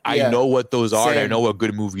lot. I know what those are. And I know what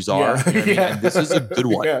good movies are. You know what I mean? And this is a good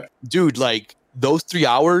one. Dude, like those 3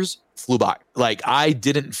 hours flew by. Like I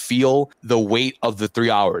didn't feel the weight of the 3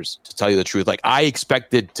 hours, to tell you the truth. Like I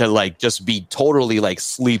expected to like just be totally like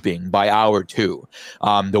sleeping by hour 2.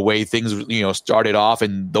 The way things, started off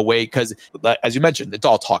and the way, because as you mentioned, it's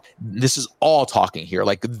all talk. This is all talking here.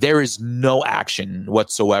 Like there is no action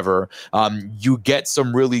whatsoever. You get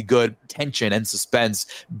some really good tension and suspense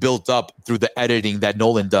built up through the editing that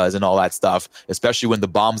Nolan does and all that stuff, especially when the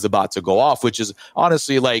bomb's about to go off, which is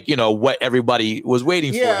honestly like, what everybody was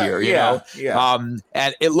waiting for here, you know? Yeah.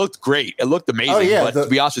 And it looked great. It looked amazing. But to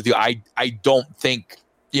be honest with you, I don't think,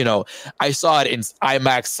 I saw it in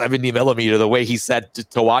IMAX 70 millimeter, the way he said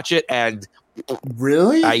to watch it. And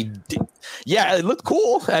really, I did. Yeah, it looked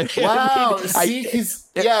cool. Wow.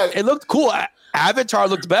 It looked cool. Avatar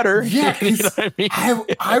looked better. Yeah, you know what I mean?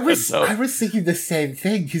 I was thinking the same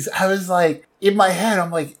thing because I was like, in my head,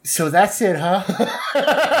 I'm like, so that's it, huh?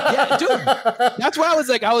 Yeah, dude. That's what I was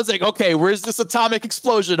like. I was like, okay, where's this atomic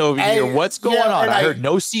explosion over here? What's going on? I heard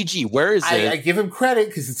no CG. Where is it? I give him credit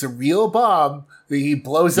because it's a real bomb. He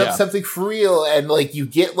blows up something for real, and like you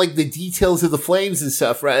get like the details of the flames and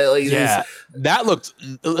stuff, right? Like, that looked.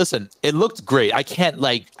 Listen, it looked great. I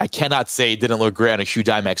cannot say it didn't look great on a huge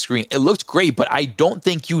IMAX screen. It looked great, but I don't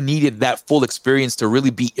think you needed that full experience to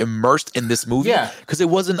really be immersed in this movie. Yeah, because it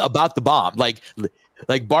wasn't about the bomb. Like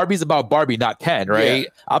Barbie's about Barbie, not Ken, right? Yeah.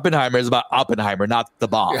 Oppenheimer is about Oppenheimer, not the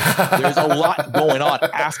bomb. There's a lot going on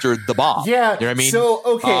after the bomb. Yeah, you know what I mean. So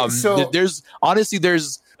okay, there's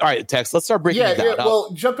all right, Tex, let's start breaking it down. Well,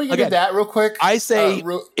 jumping into that real quick. I say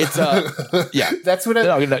it's That's what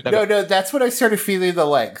that's what I started feeling the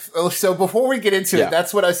length. So before we get into it,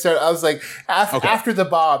 that's what I started. I was like, after the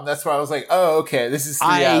bomb, that's where I was like, oh, okay, this is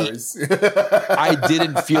 3 hours. I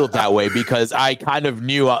didn't feel it that way because I kind of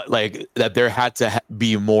knew like that there had to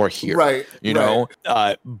be more here. Right. You know?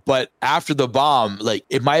 But after the bomb, like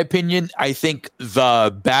in my opinion, I think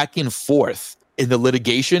the back and forth in the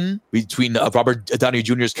litigation between Robert Downey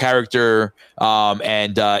Jr.'s character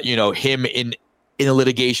and him in a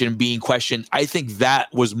litigation being questioned, I think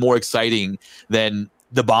that was more exciting than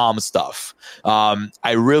the bomb stuff.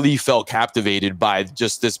 I really felt captivated by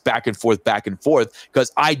just this back and forth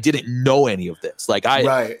because I didn't know any of this. Like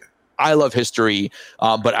I love history,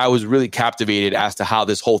 but I was really captivated as to how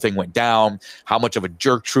this whole thing went down, how much of a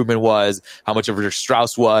jerk Truman was, how much of a jerk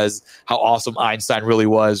Strauss was, how awesome Einstein really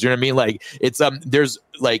was. You know what I mean? Like it's there's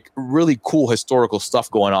like really cool historical stuff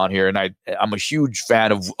going on here, and I'm a huge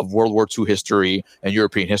fan of World War II history and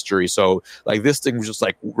European history. So like this thing was just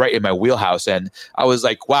like right in my wheelhouse, and I was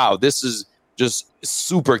like, wow, this is just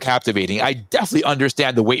super captivating. I definitely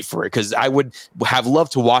understand the wait for it because I would have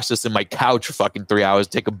loved to watch this in my couch for fucking 3 hours,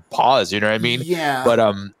 take a pause, you know what I mean? Yeah.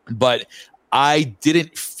 But I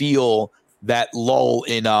didn't feel that lull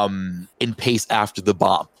in pace after the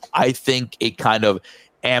bomb. I think it kind of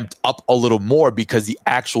amped up a little more because the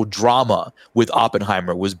actual drama with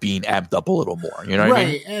Oppenheimer was being amped up a little more. You know what I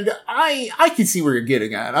mean? Right. And I can see where you're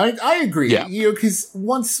getting at. I agree. Yeah. Because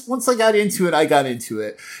once I got into it, I got into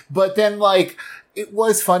it. But then like it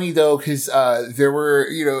was funny though, because there were,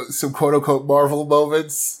 some quote unquote Marvel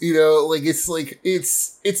moments,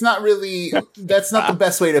 it's not really, that's not the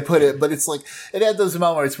best way to put it, but it's like, it had those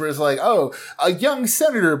moments where it's like, oh, a young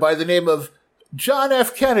senator by the name of John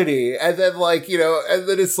F. Kennedy, and then and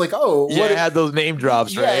then it's like, oh, it had those name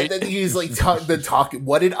drops, right? And then he's like talking.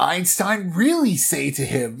 What did Einstein really say to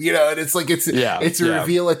him? And it's like it's a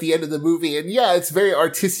reveal at the end of the movie, and it's very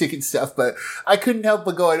artistic and stuff. But I couldn't help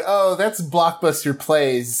but going, oh, that's blockbuster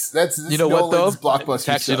plays. That's Nolan's blockbuster.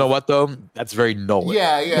 Actually, you know what though? That's very Nolan.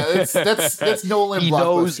 Yeah, that's Nolan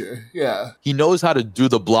blockbuster. He knows how to do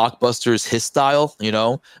the blockbusters his style.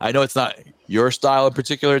 I know it's not. your style in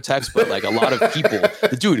particular, Tex, but like a lot of people,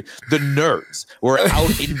 the nerds were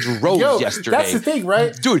out in droves yesterday. That's the thing,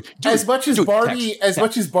 right? Dude, as much as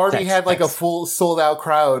Barbie had like a full sold out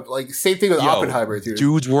crowd, like same thing with Oppenheimer, dude.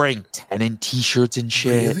 Dudes wearing Tenet t-shirts and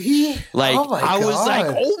shit. Really? Like, I was like,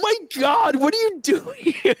 oh my God, what are you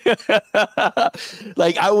doing?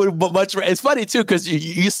 Like, I would much. It's funny too, because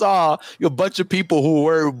you saw a bunch of people who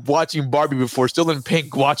were watching Barbie before, still in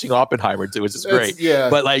pink, watching Oppenheimer too, which is great.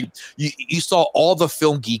 But like, you saw all the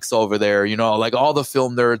film geeks over there, you know, like all the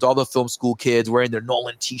film nerds, all the film school kids wearing their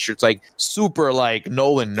Nolan t-shirts, like super like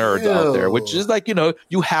Nolan nerds out there, which is like, you know,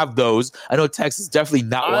 you have those. I know Tex is definitely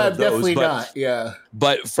not one of those. Definitely not. Yeah.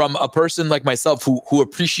 But from a person like myself who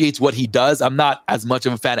appreciates what he does, I'm not as much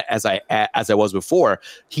of a fan as I was before.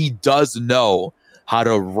 He does know how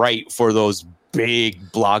to write for those big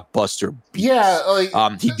blockbuster beats. Yeah,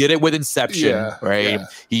 like, he did it with Inception, right?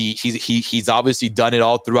 Yeah. He's obviously done it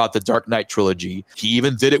all throughout the Dark Knight trilogy. He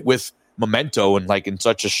even did it with Memento, and like in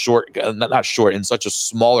such a in such a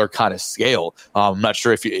smaller kind of scale. I'm not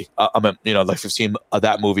sure if you like you've seen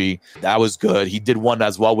that movie. That was good. He did one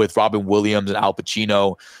as well with Robin Williams and Al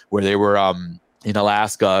Pacino, where they were in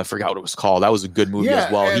Alaska. I forgot what it was called. That was a good movie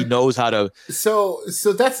as well. He knows how to. So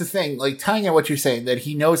that's the thing. Like, tying in what you're saying, that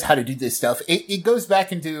he knows how to do this stuff. It goes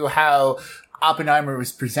back into how Oppenheimer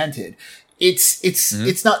was presented.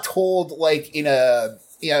 It's not told like in a.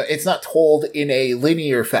 It's not told in a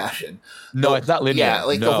linear fashion. No, it's not linear. Yeah,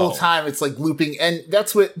 like the whole time it's like looping, and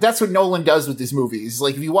that's what Nolan does with his movies.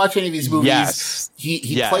 Like, if you watch any of these movies,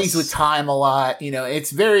 he plays with time a lot. You know,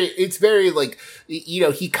 it's very like, you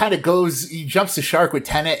know, he jumps the shark with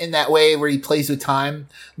Tenet in that way where he plays with time,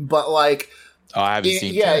 but like. Oh, I haven't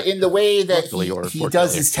seen Tenet. In the way that he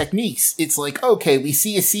does his techniques, it's like, okay, we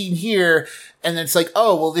see a scene here, and then it's like,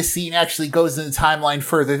 oh, well, this scene actually goes in the timeline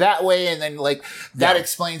further that way, and then like that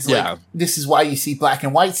explains like this is why you see black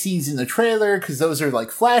and white scenes in the trailer, because those are like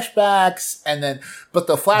flashbacks, but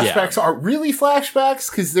the flashbacks aren't really flashbacks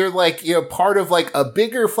because they're like, you know, part of like a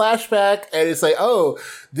bigger flashback, and it's like, oh,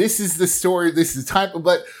 this is the story, this is the time,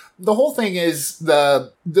 but. The whole thing is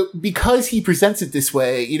because he presents it this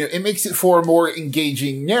way, you know, it makes it for a more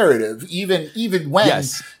engaging narrative, even when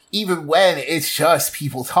it's just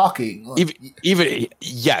people talking.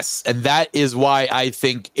 Yes. And that is why I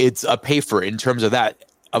think it's a paper in terms of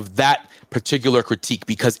that particular critique,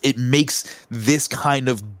 because it makes this kind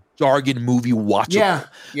of jargon movie watchable.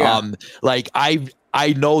 Yeah. Like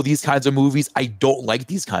I know these kinds of movies. I don't like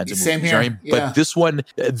these kinds of movies. Same here. Right? But this one,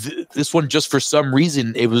 just for some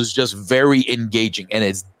reason, it was just very engaging, and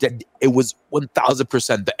it was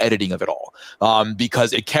 1000% the editing of it all,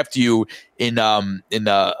 because it kept you in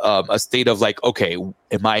a state of like, okay,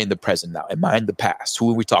 am I in the present now? Am I in the past?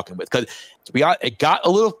 Who are we talking with? Because to be honest, it got a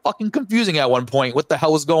little fucking confusing at one point. What the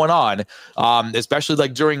hell was going on? Especially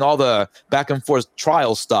like during all the back and forth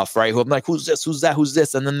trial stuff, right? I'm like, who's this? Who's that? Who's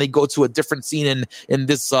this? And then they go to a different scene in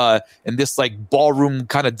this like ballroom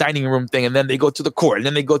kind of dining room thing, and then they go to the court, and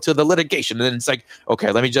then they go to the litigation, and then it's like,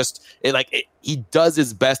 okay, let me just he does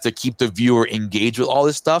his best to keep the viewer engaged with all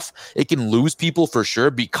this stuff. It can lose people for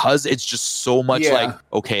sure because it's just so much like,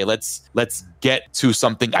 okay, let's get to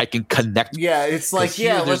something I can connect with. Yeah, it's like,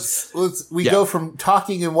 we go from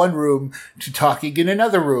talking in one room to talking in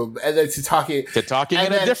another room, and then to talking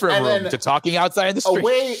in a different room, to talking outside the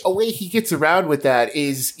street. A way he gets around with that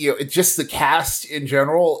is, you know, it's just the cast in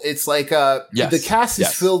general. It's like the cast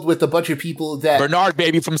is filled with a bunch of people that Bernard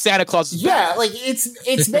baby from Santa Claus is back. Like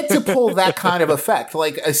it's meant to pull that kind of effect.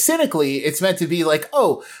 Like cynically, it's meant to be like,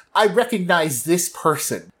 oh, I recognize this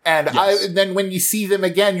person. And then when you see them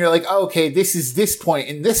again, you're like, oh, okay, this is this point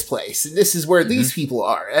in this place, and this is where these people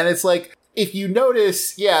are. And it's like, if you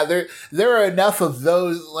notice, there are enough of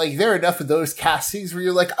those castings where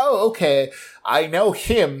you're like, oh, okay, I know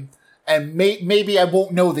him, and maybe I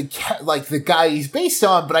won't know the guy he's based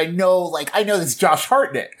on, but I know this Josh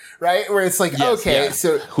Hartnett, right? Where it's like,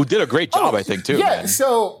 so who did a great job, I think too. Yeah, man.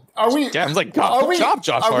 So. Are we? Yeah, I was like, Josh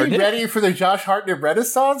Hartnett. Are we ready for the Josh Hartnett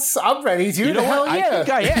Renaissance? I'm ready, dude. You know hell what? yeah. I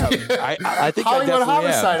think I am. I think Hollywood I definitely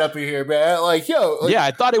Homicide am. up in here, man. Like, yeah,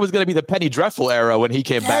 I thought it was going to be the Penny Dreadful era when he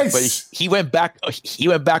came back, but he went back. He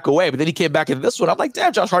went back away, but then he came back in this one. I'm like,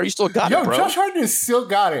 damn, Josh Hartnett, you still got it, bro. Josh Hartnett still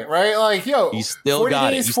got it, right? Like, he still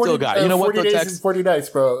got it. He still got it. You know what, though, 40 days and 40 nights,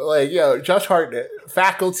 bro. Like, Josh Hartnett,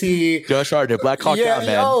 Faculty. Josh Hartnett, Black Hawk Down,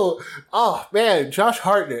 man. Oh, man, Josh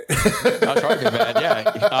Hartnett. Josh Hartnett, man,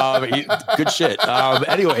 yeah. Good shit.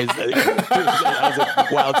 Anyways, that was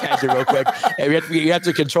a wild tangent real quick. And we have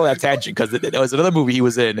to control that tangent because there was another movie he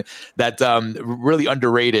was in that really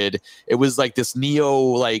underrated. It was like this neo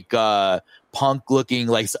cyberpunk looking,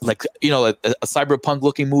 like a cyberpunk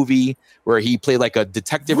looking movie where he played like a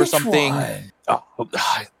detective or something. Oh,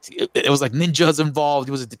 it was like ninjas involved.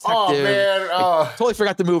 He was a detective. Oh man, totally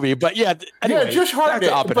forgot the movie, but yeah. Anyway, Josh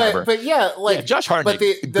Hartnett. But Josh Hartnett.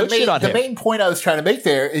 But the main point I was trying to make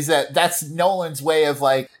there is that that's Nolan's way of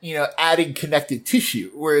like adding connective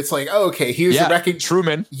tissue, where it's like, oh, okay, here's a record.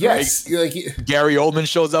 Truman. Yes, like Gary Oldman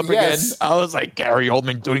shows up again. I was like, Gary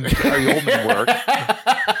Oldman doing Gary Oldman work.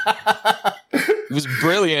 It was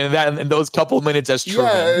brilliant in those couple minutes as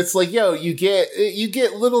Truman. Yeah, it's like, you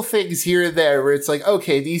get little things here and there where it's like,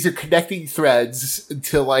 okay, these are connecting threads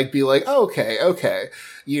to like be like, okay.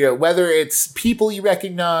 Whether it's people you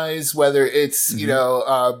recognize, whether it's,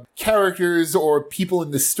 characters or people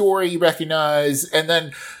in the story you recognize, and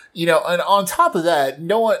then, and on top of that,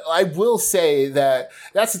 I will say that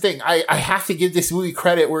that's the thing. I have to give this movie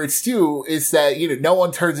credit where it's due, is that, no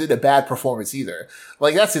one turns in a bad performance either.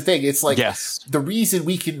 Like, that's the thing. It's like, the reason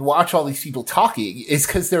we can watch all these people talking is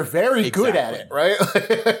because they're very good at it, right?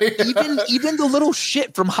 even the little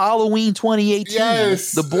shit from Halloween 2018,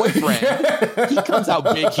 the boyfriend, he comes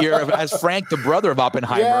out big here as Frank, the brother of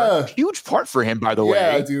Oppenheimer. Yeah. Huge part for him, by the way.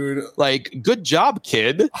 Yeah, dude. Like, good job,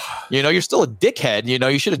 kid. You're still a dickhead.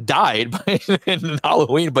 You should have died in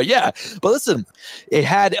Halloween. But listen, it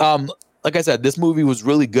had like I said, this movie was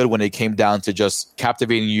really good when it came down to just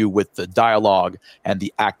captivating you with the dialogue and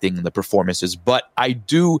the acting and the performances. But I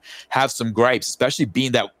do have some gripes, especially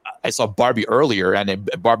being that I saw Barbie earlier, and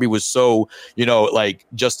Barbie was so,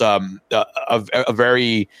 just a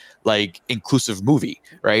very like inclusive movie,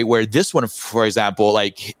 right? Where this one, for example,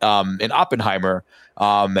 like in Oppenheimer,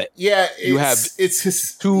 you have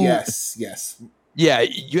two. Yes. Yeah,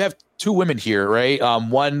 you have two women here, right?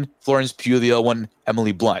 One Florence Pugh, the other one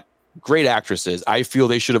Emily Blunt. Great actresses. I feel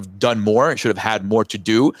they should have done more. Should have had more to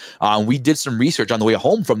do. We did some research on the way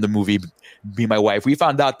home from the movie. Me and my wife, we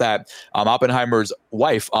found out that Oppenheimer's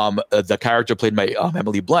wife, the character played by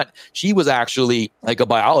Emily Blunt, she was actually like a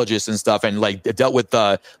biologist and stuff, and like dealt with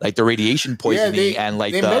the radiation poisoning and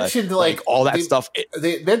like they mentioned like all that stuff.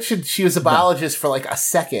 They mentioned she was a biologist for like a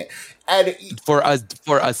second. And for a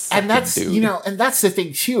second, and that's dude. And that's the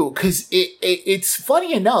thing too, because it's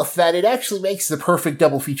funny enough that it actually makes the perfect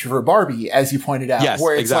double feature for Barbie, as you pointed out. Yes,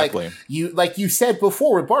 where it's exactly. like you said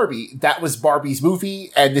before with Barbie, that was Barbie's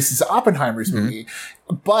movie, and this is Oppenheimer's movie.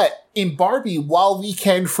 But in Barbie, while we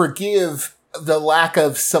can forgive the lack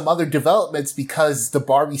of some other developments because the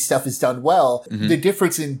Barbie stuff is done well, the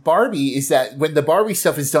difference in Barbie is that when the Barbie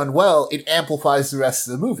stuff is done well, it amplifies the rest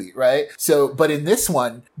of the movie, right? So, but in this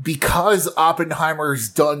one, because Oppenheimer's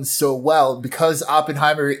done so well, because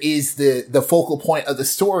Oppenheimer is the focal point of the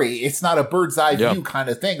story, it's not a bird's eye view kind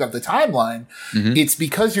of thing of the timeline. It's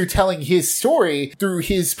because you're telling his story through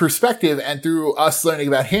his perspective and through us learning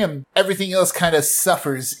about him, everything else kind of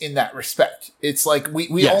suffers in that respect. It's like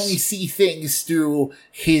we only see things through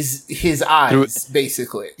his eyes,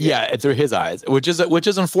 basically. Yeah, through his eyes, which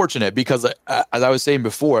is unfortunate because, as I was saying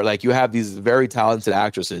before, like you have these very talented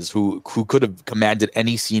actresses who could have commanded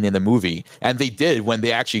any scene in the movie, and they did when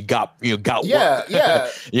they actually got work.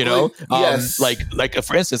 Yes. Like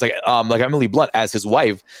for instance, like Emily Blunt as his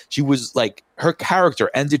wife, she was like, her character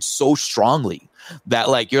ended so strongly that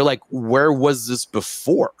like you're like, where was this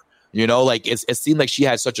before? Like it seemed like she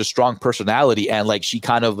had such a strong personality, and like she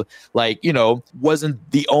kind of like,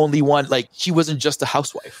 wasn't the only one, like she wasn't just a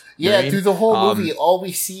housewife. Yeah, through the whole movie, all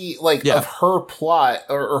we see of her plot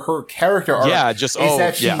or her character arc is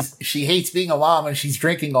that she hates being a mom and she's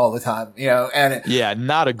drinking all the time, and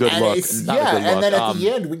not a good look. And then at the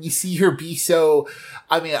end, when you see her be so,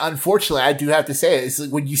 I mean, unfortunately, I do have to say it's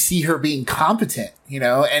like when you see her being competent,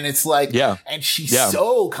 and it's like, and she's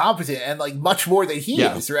so competent and like much more than he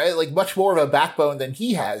is, right? Like much more of a backbone than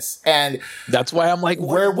he has. And that's why I'm like,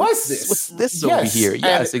 where was this? What's this over here?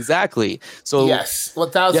 Yes, exactly. So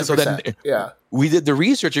 1,000%. So then, we did the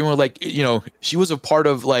research, and we're like, she was a part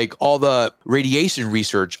of like all the radiation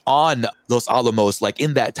research on Los Alamos, like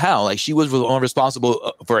in that town. Like she was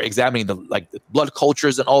responsible for examining the blood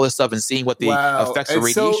cultures and all this stuff and seeing what the effects of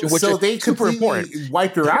radiation, which is they super important.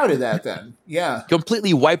 Wiped her out of that then. Yeah.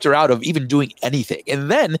 Completely wiped her out of even doing anything. And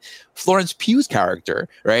then Florence Pugh's character,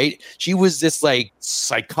 right? She was this like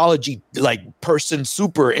psychology like person,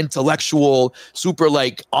 super intellectual, super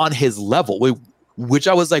like on his level. which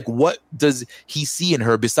I was like, what does he see in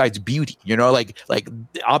her besides beauty? You know, like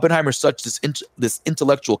Oppenheimer's such this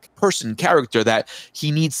intellectual character that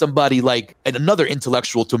he needs somebody like another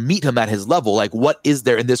intellectual to meet him at his level. Like, what is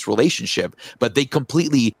there in this relationship? But they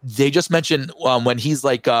just mentioned when he's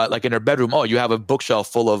like in her bedroom, oh, you have a bookshelf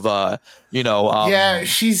full of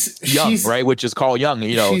she's right, which is Carl Jung.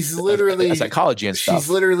 You know, she's literally psychology and stuff. She's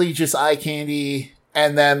literally just eye candy,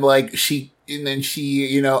 and then she,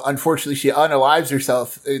 unfortunately she unalives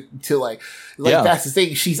herself to that's the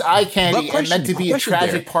thing. She's eye candy and meant to be a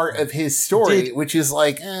tragic part of his story, which is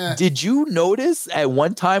Did you notice at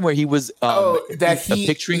one time where he was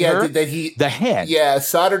picturing her? The hand. Yeah,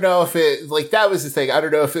 so I don't know if it that was the thing. I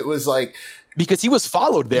don't know if it was because he was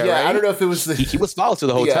followed there, right? I don't know if it was he was followed to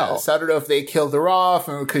the hotel. Yeah, so I don't know if they killed her off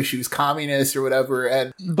or because she was communist or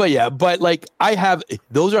whatever. But I have,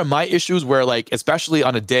 those are my issues where especially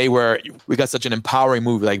on a day where we got such an empowering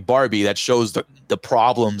movie like Barbie that shows the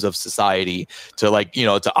problems of society to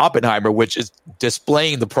to Oppenheimer, which is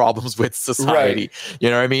displaying the problems with society. Right. You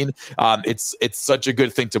know what I mean? It's such a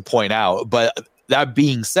good thing to point out, but that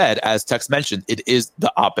being said, as Tex mentioned, it is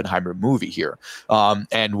the Oppenheimer movie here.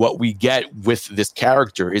 And what we get with this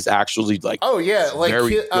character is actually very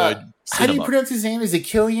good. How do you pronounce his name? Is it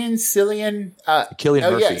Cillian Murphy.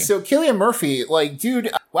 Yeah, so Cillian Murphy,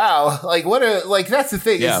 dude, wow, what a that's the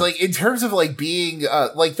thing. Yeah. Is in terms of being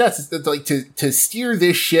that's to steer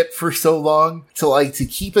this ship for so long, to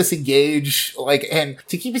keep us engaged, and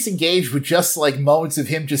to keep us engaged with just moments of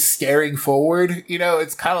him just staring forward.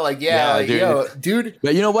 It's kind of dude.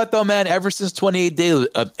 But you know what though, man? Ever since 28 days,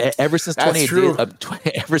 ever since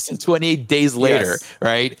 28 days later, yes.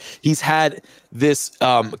 Right? He's had this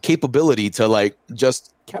capability to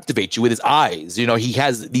just captivate you with his eyes. He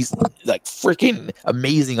has these freaking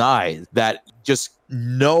amazing eyes that just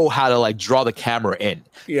know how to draw the camera in.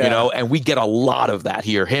 Yeah. And we get a lot of that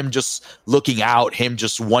here. Him just looking out, him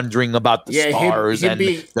just wondering about the stars and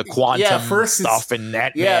the quantum stuff and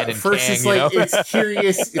that. Yeah, and first Kang, it's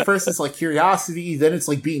curious. At first it's curiosity, then it's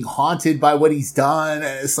being haunted by what he's done,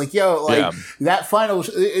 and it's that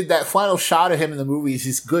final shot of him in the movie is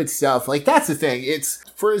just good stuff. That's the thing. It's,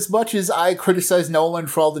 for as much as I criticize Nolan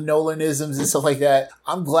for all the Nolanisms and stuff like that,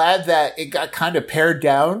 I'm glad that it got kind of pared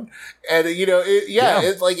down. And,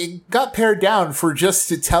 it got pared down for just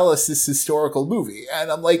to tell us this historical movie.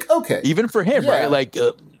 And I'm okay. Even for him, right?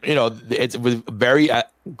 It's a very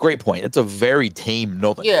great point. It's a very tame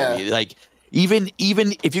Nolan movie. Even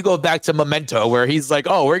if you go back to Memento, where he's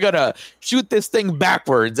oh, we're going to shoot this thing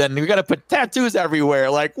backwards and we're going to put tattoos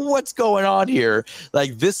everywhere. What's going on here?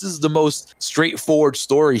 This is the most straightforward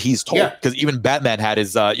story he's told. Because even Batman had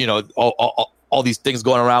his, all these things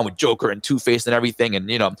going around with Joker and Two-Face and everything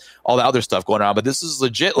and, all the other stuff going on. But this is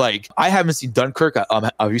legit. I haven't seen Dunkirk.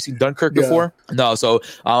 Have you seen Dunkirk before? No. So,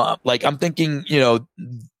 I'm thinking,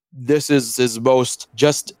 this is his most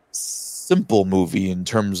just simple movie in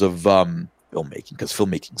terms of filmmaking, because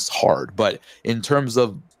filmmaking is hard, but in terms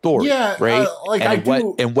of story, right?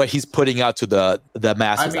 And what he's putting out to the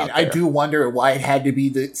masses. I mean, I do wonder why it had to be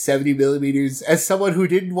the 70 millimeters. As someone who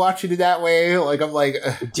didn't watch it that way, I'm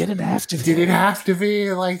it didn't have to. Did it have to be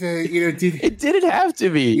It didn't have to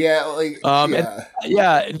be. Yeah, Bomb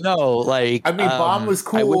was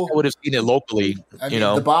cool. I wish I would have seen it locally.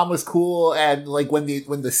 The Bomb was cool, and when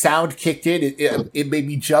the sound kicked in, it made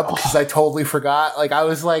me jump because I totally forgot.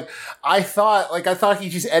 I thought he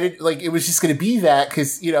just edited. It was just going to be that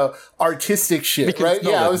because artistic shit, because right?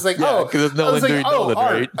 Nolan. Yeah, I was because Nolan doing Nolan,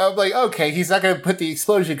 right? I'm okay, he's not going to put the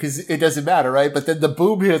explosion because it doesn't matter, right? But then the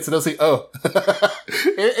boom hits, and I was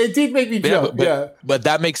it did make me jump. But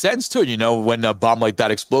that makes sense too. When a bomb like that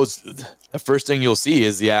explodes, the first thing you'll see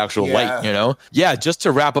is the actual light. Just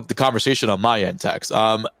to wrap up the conversation on my end, Tex.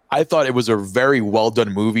 I thought it was a very well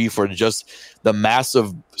done movie for just the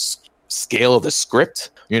massive scale of the script.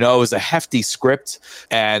 It was a hefty script,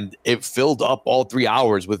 and it filled up all 3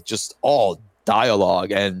 hours with just all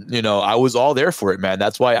dialogue. And, I was all there for it, man.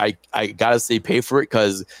 That's why I gotta say pay for it,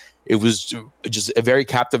 because it was just very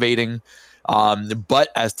captivating. But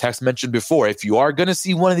as Tex mentioned before, if you are going to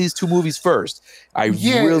see one of these two movies first, I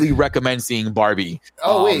really recommend seeing Barbie.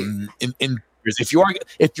 If you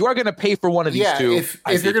are going to pay for one of these two, if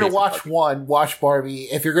you're going to watch one, watch Barbie.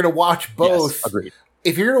 If you're going to watch both, agreed.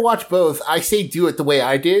 If you're going to watch both, I say do it the way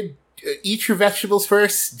I did. Eat your vegetables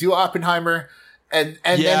first, do Oppenheimer, and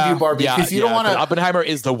then do Barbie, because you don't want to. Oppenheimer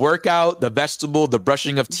is the workout, the vegetable, the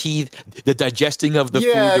brushing of teeth, the digesting of the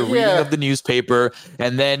food, the reading of the newspaper,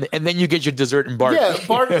 and then you get your dessert in Barbie. Yeah,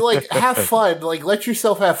 Barbie, have fun, let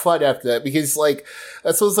yourself have fun after that, because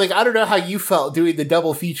that's what's I don't know how you felt doing the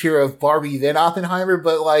double feature of Barbie then Oppenheimer,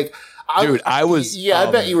 but Dude, I was... Yeah,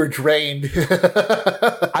 I bet you were drained.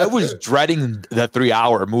 I was dreading the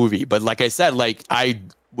 3-hour movie, but like I said, like I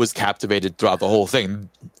was captivated throughout the whole thing.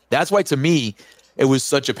 That's why, to me, it was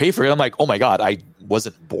such a pay for it. I'm like, oh my God, I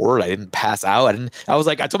wasn't bored. I didn't pass out. I was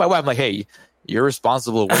like, I told my wife, I'm like, hey, you're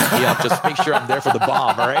responsible to wake me up. Just make sure I'm there for the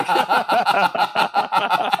bomb, all right?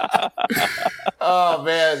 Oh,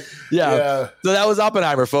 man. Yeah. So that was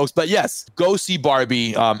Oppenheimer, folks. But yes, go see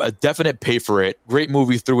Barbie. A definite pay for it. Great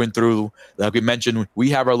movie through and through. Like we mentioned, we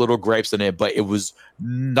have our little gripes in it, but it was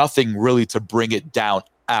nothing really to bring it down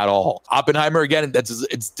at all. Oppenheimer, again,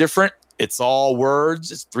 it's different. It's all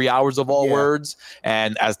words. It's 3 hours of all words.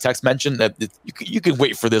 And as Tex mentioned, that you can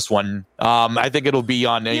wait for this one. I think it'll be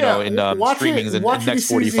on streamings in the next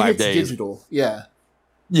 45 days. Digital. Yeah.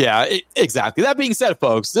 Yeah, exactly. That being said,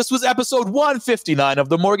 folks, this was episode 159 of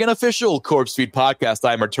the Morgan Official Corpse Feed Podcast.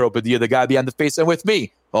 I'm Arturo Padilla, the guy behind the face, and with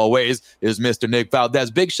me, always, is Mr. Nick Valdez.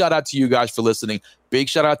 Big shout out to you guys for listening. Big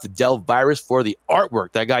shout out to Del Virus for the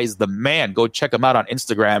artwork. That guy is the man. Go check him out on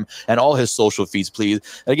Instagram and all his social feeds, please.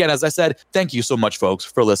 And again, as I said, thank you so much, folks,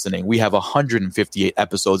 for listening. We have 158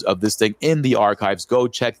 episodes of this thing in the archives. Go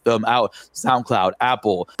check them out. SoundCloud,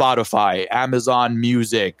 Apple, Spotify, Amazon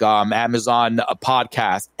Music, Amazon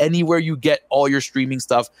Podcast, anywhere you get all your streaming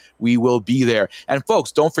stuff, we will be there. And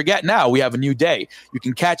folks, don't forget now, we have a new day. You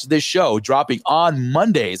can catch this show dropping on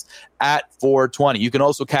Mondays at 4:20. You can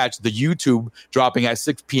also catch the YouTube dropping at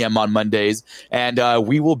 6 p.m. on Mondays. And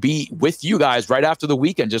we will be with you guys right after the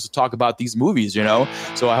weekend just to talk about these movies, you know?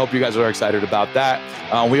 So I hope you guys are excited about that.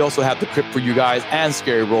 We also have The Crypt for you guys and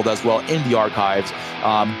Scary World as well in the archives.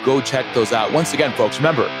 Go check those out. Once again, folks,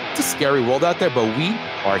 remember, it's a scary world out there, but we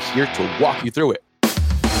are here to walk you through it.